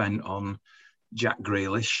was spent on Jack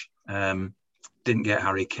Grealish. Didn't get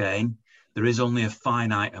Harry Kane. There is only a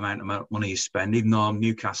finite amount of money you spend, even though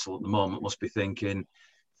Newcastle at the moment must be thinking,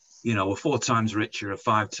 we're 4 times richer or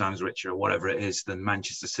 5 times richer or whatever it is than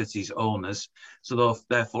Manchester City's owners. So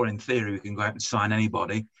therefore, in theory, we can go out and sign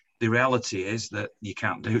anybody. The reality is that you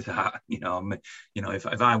can't do that.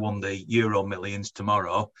 If I won the Euro Millions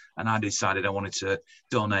tomorrow and I decided I wanted to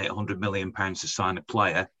donate £100 million to sign a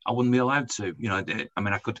player, I wouldn't be allowed to.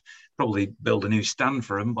 I could probably build a new stand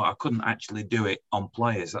for them, but I couldn't actually do it on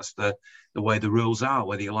players. That's the way the rules are,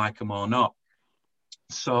 whether you like them or not.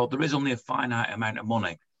 So there is only a finite amount of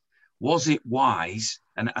money. Was it wise?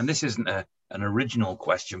 And this isn't an original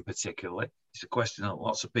question particularly. It's a question that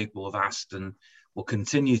lots of people have asked and will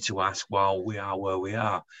continue to ask while we are where we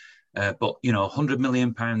are. But, £100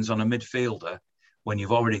 million on a midfielder when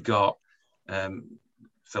you've already got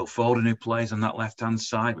Phil Foden who plays on that left-hand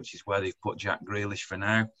side, which is where they've put Jack Grealish for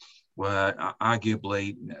now, where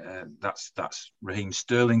arguably that's Raheem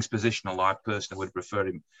Sterling's position, although I personally would prefer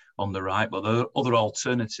him on the right, but there are other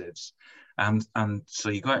alternatives. And so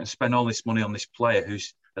you go out and spend all this money on this player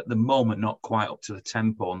who's at the moment not quite up to the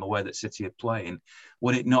tempo and the way that City are playing.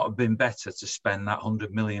 Would it not have been better to spend that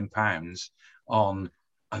 £100 million on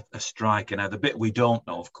a striker? Now, the bit we don't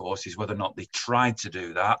know, of course, is whether or not they tried to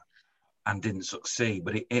do that and didn't succeed.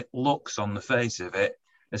 But it looks on the face of it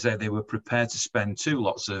as though they were prepared to spend 2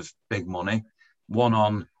 lots of big money, one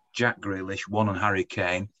on Jack Grealish, one on Harry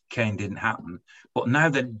Kane. Kane didn't happen. But now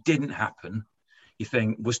that it didn't happen, you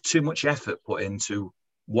think was too much effort put into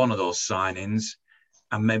one of those signings,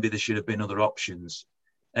 and maybe there should have been other options.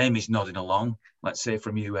 Amy's nodding along. Let's hear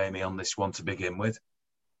from you, Amy, on this one to begin with.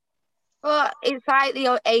 Well, it's like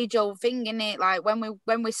the age-old thing, isn't it? Like when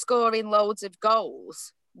we're scoring loads of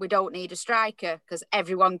goals, we don't need a striker because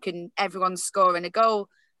everyone's scoring a goal.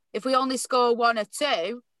 If we only score 1 or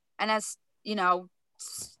 2, and as you know,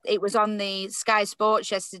 it was on the Sky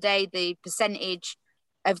Sports yesterday, the percentage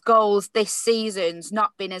of goals this season's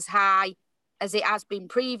not been as high as it has been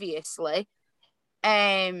previously.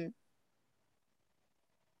 They're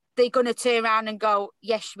going to turn around and go,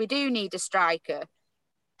 yes, we do need a striker.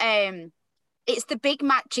 It's the big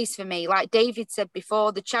matches for me. Like David said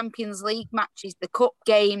before, the Champions League matches, the cup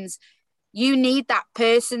games, you need that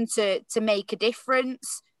person to make a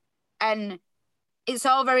difference. And it's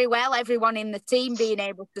all very well everyone in the team being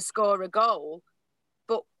able to score a goal,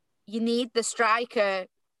 but you need the striker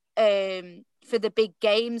for the big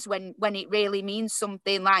games when it really means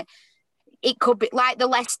something. Like it could be like the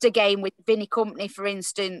Leicester game with Vinny Kompany, for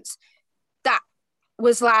instance. That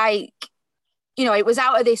was like, it was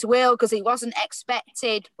out of this world because it wasn't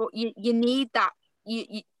expected, but you need that.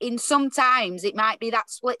 You in sometimes it might be that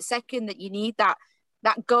split second that you need that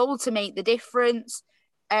goal to make the difference.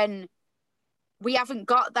 And we haven't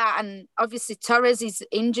got that. And obviously Torres is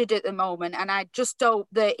injured at the moment. And I just hope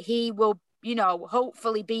that he will,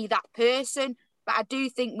 hopefully be that person. But I do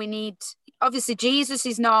think we need, obviously Jesus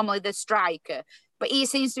is normally the striker, but he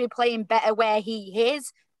seems to be playing better where he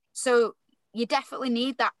is. So you definitely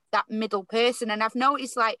need that middle person. And I've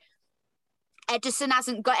noticed like Ederson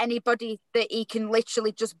hasn't got anybody that he can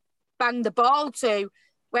literally just bang the ball to.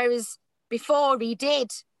 Whereas before he did,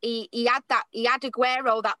 he had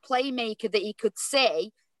Aguero, that playmaker that he could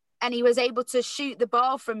see, and he was able to shoot the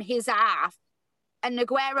ball from his half, and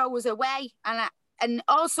Aguero was away. And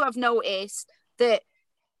also I've noticed that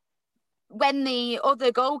when the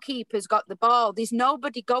other goalkeepers got the ball, there's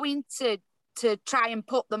nobody going to try and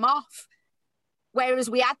put them off. Whereas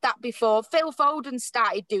we had that before. Phil Foden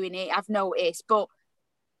started doing it, I've noticed, but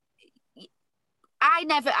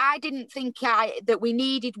I didn't think that we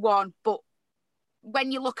needed one. But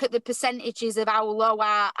when you look at the percentages of how low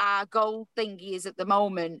our goal thingy is at the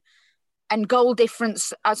moment, and goal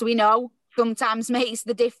difference, as we know, sometimes makes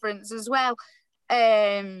the difference as well.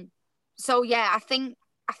 So yeah, I think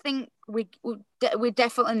we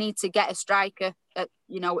definitely need to get a striker at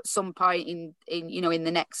some point in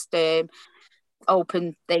the next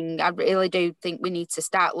open thing. I really do think we need to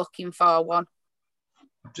start looking for one.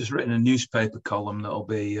 I've just written a newspaper column that'll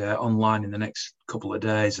be online in the next couple of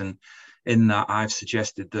days, and in that I've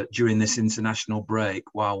suggested that during this international break,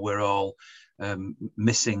 while we're all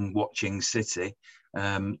missing watching City,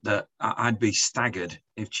 that I'd be staggered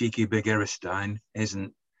if Cheeky Big Erestein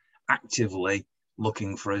isn't actively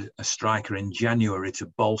looking for a striker in January to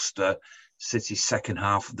bolster City's second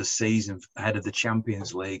half of the season ahead of the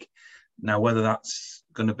Champions League. Now, whether that's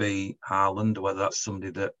going to be Haaland or whether that's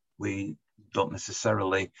somebody that we don't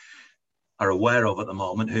necessarily are aware of at the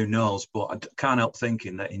moment, who knows? But I can't help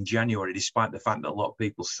thinking that in January, despite the fact that a lot of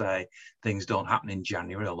people say things don't happen in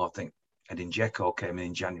January, although I think Edin Dzeko came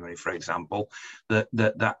in January, for example, that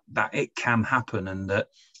it can happen, and that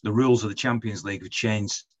the rules of the Champions League have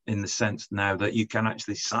changed in the sense now that you can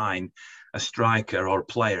actually sign a striker or a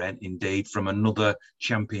player, indeed, from another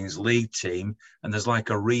Champions League team, and there's like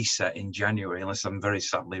a reset in January, unless I'm very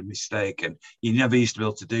sadly mistaken. You never used to be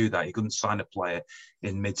able to do that. You couldn't sign a player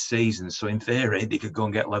in mid-season. So in theory, they could go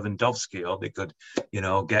and get Lewandowski, or they could,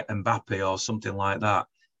 get Mbappe or something like that.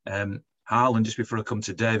 Haaland, just before I come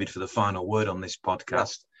to David for the final word on this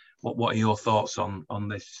podcast, what are your thoughts on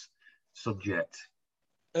this subject?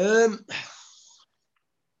 I'm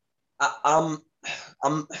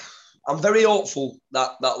very hopeful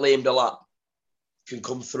that Liam Delap can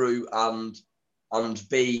come through and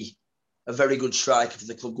be a very good striker for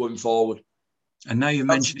the club going forward. And now you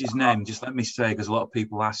mentioned his name, just let me say, because a lot of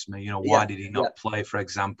people ask me, why did he not play, for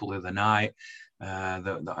example, the other night?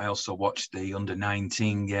 That I also watched the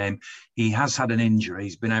under-19 game. He has had an injury.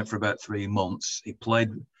 He's been out for about 3 months. He played,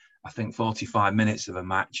 I think, 45 minutes of a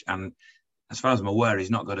match, and as far as I'm aware, he's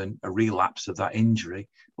not got a relapse of that injury,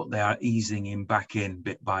 but they are easing him back in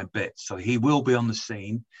bit by bit. So he will be on the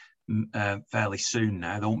scene fairly soon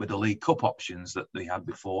now. There won't be the League Cup options that they had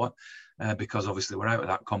before because obviously we're out of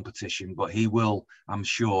that competition, but he will, I'm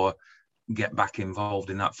sure, get back involved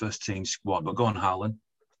in that first team squad. But go on, Haaland.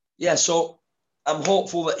 Yeah, so I'm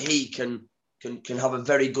hopeful that he can have a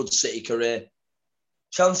very good City career.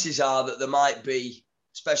 Chances are that there might be,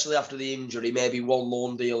 especially after the injury, maybe one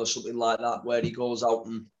loan deal or something like that, where he goes out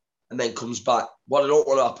and then comes back. What I don't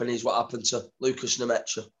want to happen is what happened to Lucas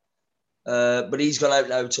Nemecha. But he's gone out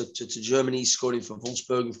now to Germany. He's scoring for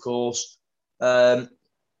Wolfsburg, of course. The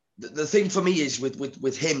thing for me is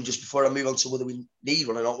with him, just before I move on to whether we need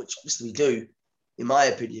one or not, which obviously we do, in my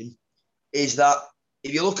opinion, is that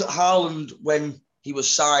if you look at Haaland when he was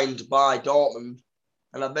signed by Dortmund,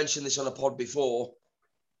 and I've mentioned this on a pod before,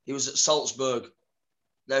 he was at Salzburg.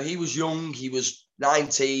 Now, he was young, he was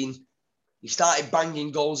 19, he started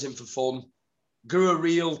banging goals in for fun, grew a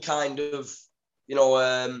real kind of,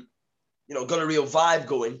 got a real vibe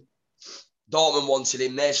going. Dortmund wanted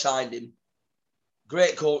him, they signed him.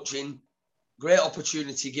 Great coaching, great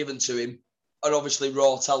opportunity given to him, and obviously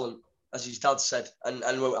raw talent, as his dad said. And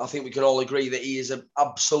I think we can all agree that he is an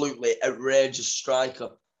absolutely outrageous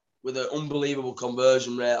striker with an unbelievable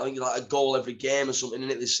conversion rate. I think like a goal every game or something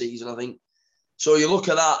in it this season, I think. So you look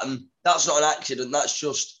at that, and that's not an accident. That's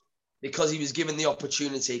just because he was given the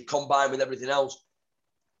opportunity combined with everything else.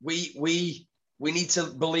 We need to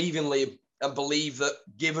believe in Liam and believe that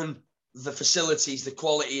given the facilities, the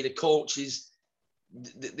quality, the coaches,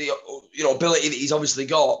 the ability that he's obviously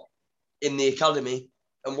got in the academy,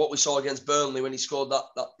 and what we saw against Burnley when he scored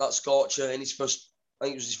that scorcher in his first, I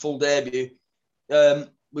think it was his full debut,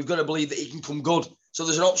 we've got to believe that he can come good. So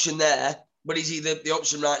there's an option there, but is he the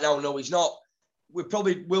option right now? No, he's not. We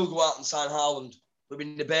probably will go out and sign Haaland. We've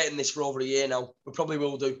been debating this for over a year now. We probably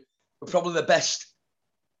will do. We're probably the best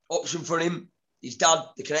option for him. His dad,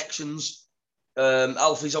 the connections.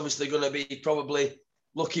 Alfie's obviously going to be probably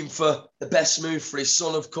looking for the best move for his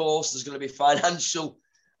son, of course. There's going to be financial,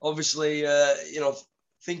 obviously,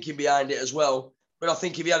 thinking behind it as well. But I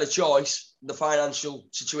think if he had a choice, the financial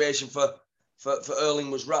situation for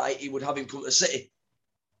Erling was right, he would have him come to City.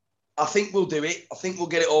 I think we'll do it. I think we'll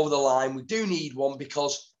get it over the line. We do need one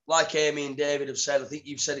because, like Amy and David have said, I think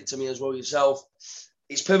you've said it to me as well yourself,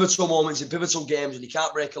 it's pivotal moments in pivotal games and you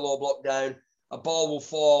can't break a low block down. A ball will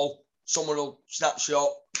fall, someone will snapshot,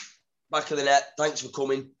 back of the net, thanks for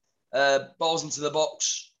coming. Balls into the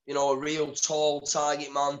box, a real tall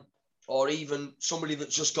target man, or even somebody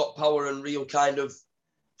that's just got power and real kind of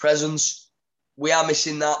presence. We are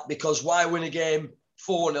missing that because why win a game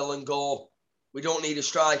 4-0 and go, we don't need a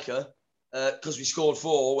striker because we scored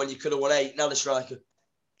 4 when you could have won 8, not a striker.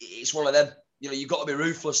 It's one of them. You've got to be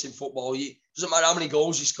ruthless in football. It doesn't matter how many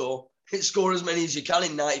goals you score. Score as many as you can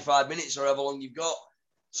in 95 minutes or however long you've got.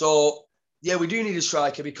 So, yeah, we do need a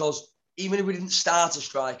striker because even if we didn't start a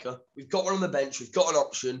striker, we've got one on the bench, we've got an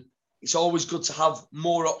option. It's always good to have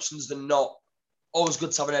more options than not. Always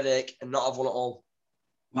good to have an headache and not have one at all.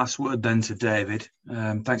 Last word then to David.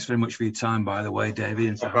 Thanks very much for your time, by the way, David,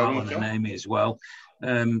 and to Harlan and Amy as well.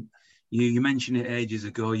 You mentioned it ages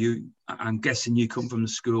ago. I'm guessing you come from the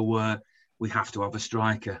school where we have to have a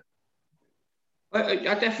striker. I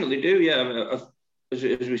definitely do, yeah. As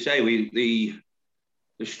we say, the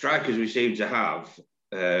strikers we seem to have,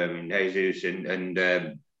 Jesus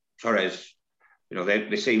and Torres, you know,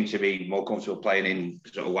 they seem to be more comfortable playing in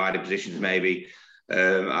sort of wider positions, maybe.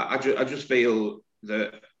 I just feel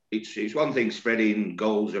that it's one thing spreading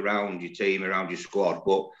goals around your team, around your squad,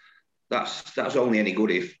 but that's only any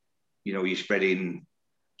good if, you know, you're spreading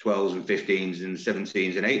 12s and 15s and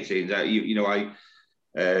 17s and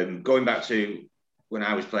 18s. Going back to when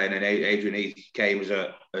I was playing, and Adrian Heath came as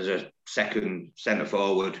a second centre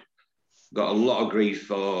forward, got a lot of grief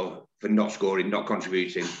for not scoring, not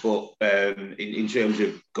contributing, but in terms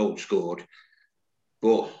of goals scored.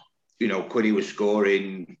 But you know, Quinny was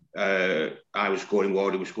scoring, I was scoring,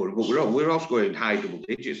 Wardy was scoring, but we're all scoring high double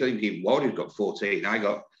digits. I think even Wardy's got 14, I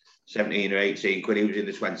got 17 or 18, Quinny was in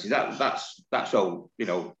the 20s. That's all, you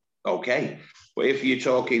know, okay. But if you're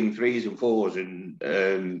talking 3s and 4s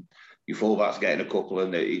and your fullback's getting a couple,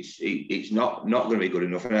 and it's not going to be good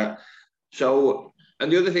enough. And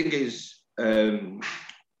the other thing is,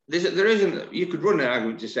 there isn't. You could run an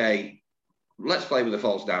argument to say, let's play with a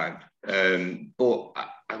false nine, but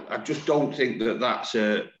I just don't think that that's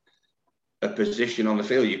a position on the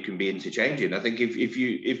field you can be interchanging. I think if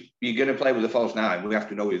you're going to play with a false nine, we have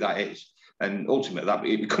to know who that is, and ultimately that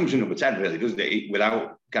it becomes a number 10, really, doesn't it?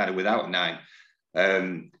 Without a nine.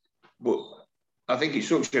 But I think it's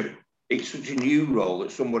such a new role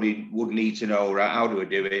that somebody would need to know, right, how do I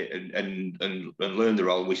do it, and learn the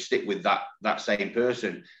role. We stick with that same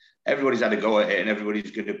person. Everybody's had a go at it, and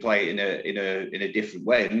everybody's going to play it in a different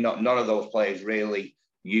way. And none of those players really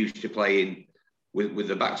used to playing with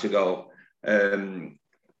the back to goal.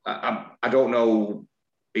 I don't know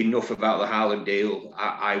enough about the Haaland deal.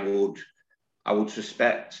 I would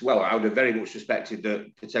suspect. Well, I would have very much suspected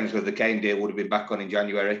that potentially the Kane deal would have been back on in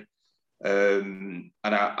January. And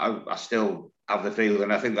I still have the feeling,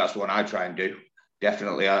 and I think that's what I try and do.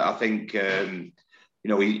 Definitely, I think you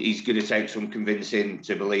know, he's going to take some convincing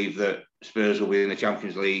to believe that Spurs will be in the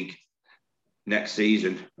Champions League next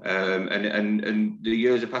season. And the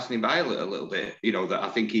years are passing him by a little bit. You know, that I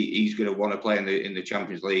think he's going to want to play in the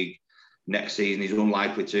Champions League next season. He's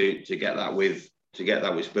unlikely to get that with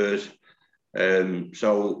Spurs.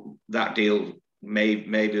 So that deal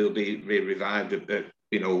maybe will be revived at,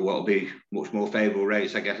 you know, what'll be much more favourable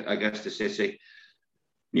rates, I guess to City.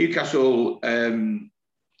 Newcastle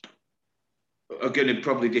are going to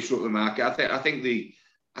probably disrupt the market. I think they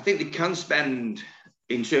can spend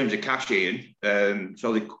in terms of cash, Ian.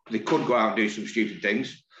 So they could go out and do some stupid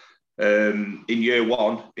things in year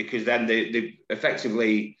one, because then they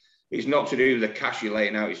effectively, it's not to do with the cash you're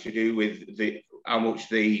laying out, it's to do with how much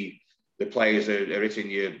the players are hitting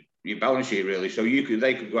your balance sheet, really. So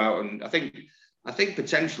they could go out, and I think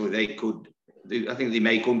potentially they could. I think they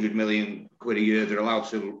make 100 million quid a year. They're allowed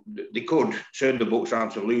to. They could turn the books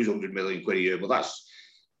around to lose 100 million quid a year, but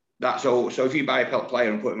that's all. So if you buy a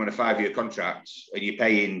player and put him on a 5-year contract, and you're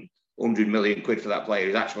paying 100 million quid for that player,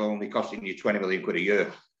 it's actually only costing you 20 million quid a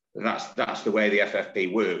year. And that's the way the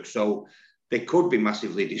FFP works. So they could be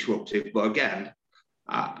massively disruptive, but again,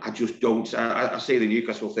 I just don't. I see the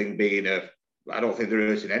Newcastle thing being I don't think they're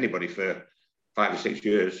hurting anybody for 5 or 6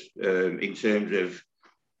 years in terms of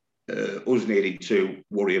us needing to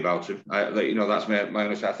worry about them. You know, that's my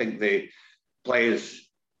honest. I think the players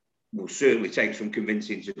will certainly take some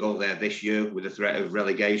convincing to go there this year with the threat of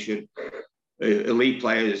relegation. Elite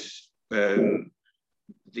players, they're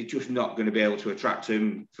just not going to be able to attract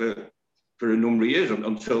them for a number of years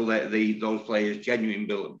until those players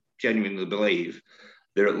genuinely believe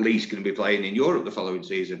they're at least going to be playing in Europe the following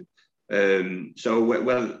season. So,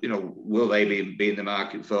 well, you know, will they be in the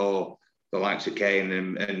market for the likes of Kane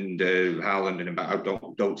and Haaland? And I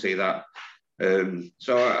don't see that.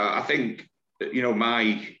 So I think, you know,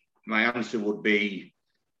 my answer would be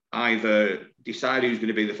either decide who's going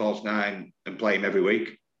to be the false nine and play him every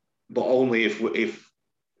week, but only if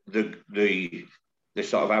the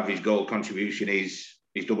sort of average goal contribution is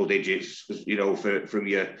double digits, you know, from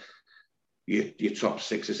your top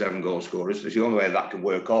 6 or 7 goal scorers. It's the only way that can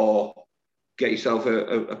work. Or get yourself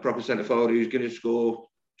a proper centre forward who's going to score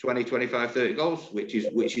 20, 25, 30 goals, which is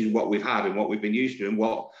what we've had and what we've been used to, and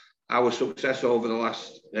what our success over the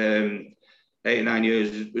last 8 or 9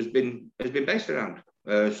 years has been based around.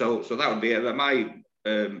 So that would be it.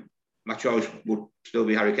 My choice would still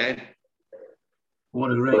be Harry Kane.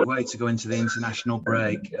 What a great way to go into the international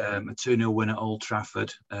break. A 2-0 win at Old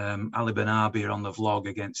Trafford. Ali Benabi on the vlog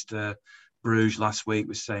against Bruges last week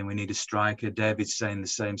was saying we need a striker. David's saying the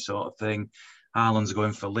same sort of thing. Haaland's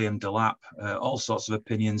going for Liam Delap. All sorts of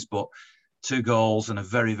opinions, but 2 goals and a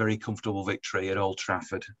very, very comfortable victory at Old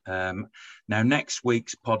Trafford. Now, next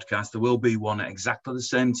week's podcast, there will be one at exactly the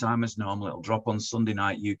same time as normal. It'll drop on Sunday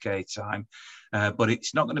night UK time. But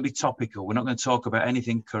it's not going to be topical. We're not going to talk about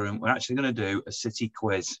anything current. We're actually going to do a City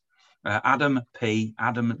quiz. Adam P,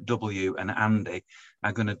 Adam W, and Andy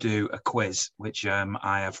are going to do a quiz, which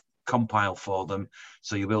I have compiled for them.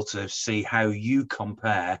 So you'll be able to see how you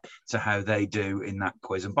compare to how they do in that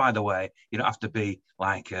quiz. And by the way, you don't have to be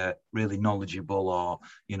like really knowledgeable or,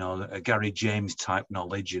 you know, a Gary James type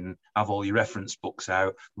knowledge and have all your reference books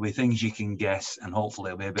out. There'll be things you can guess, and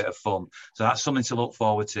hopefully it'll be a bit of fun. So that's something to look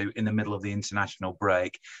forward to in the middle of the international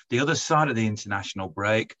break. The other side of the international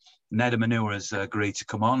break, Ned Manua has agreed to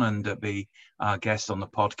come on and be our guest on the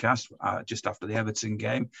podcast just after the Everton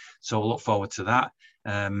game. So we'll look forward to that.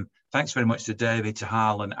 Thanks very much to David, to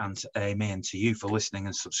Harlan, and to Amy, and to you for listening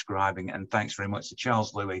and subscribing. And thanks very much to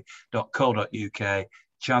charleslouis.co.uk,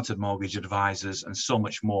 Chartered Mortgage Advisors, and so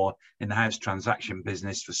much more in the house transaction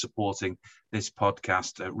business for supporting this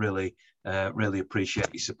podcast. Really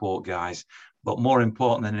appreciate your support, guys. But more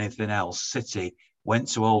important than anything else, City went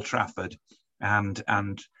to Old Trafford and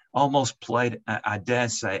almost played, I dare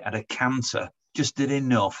say, at a canter, just did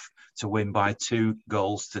enough to win by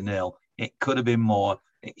 2-0. It could have been more,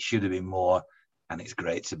 it should have been more, and it's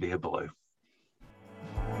great to be a Blue.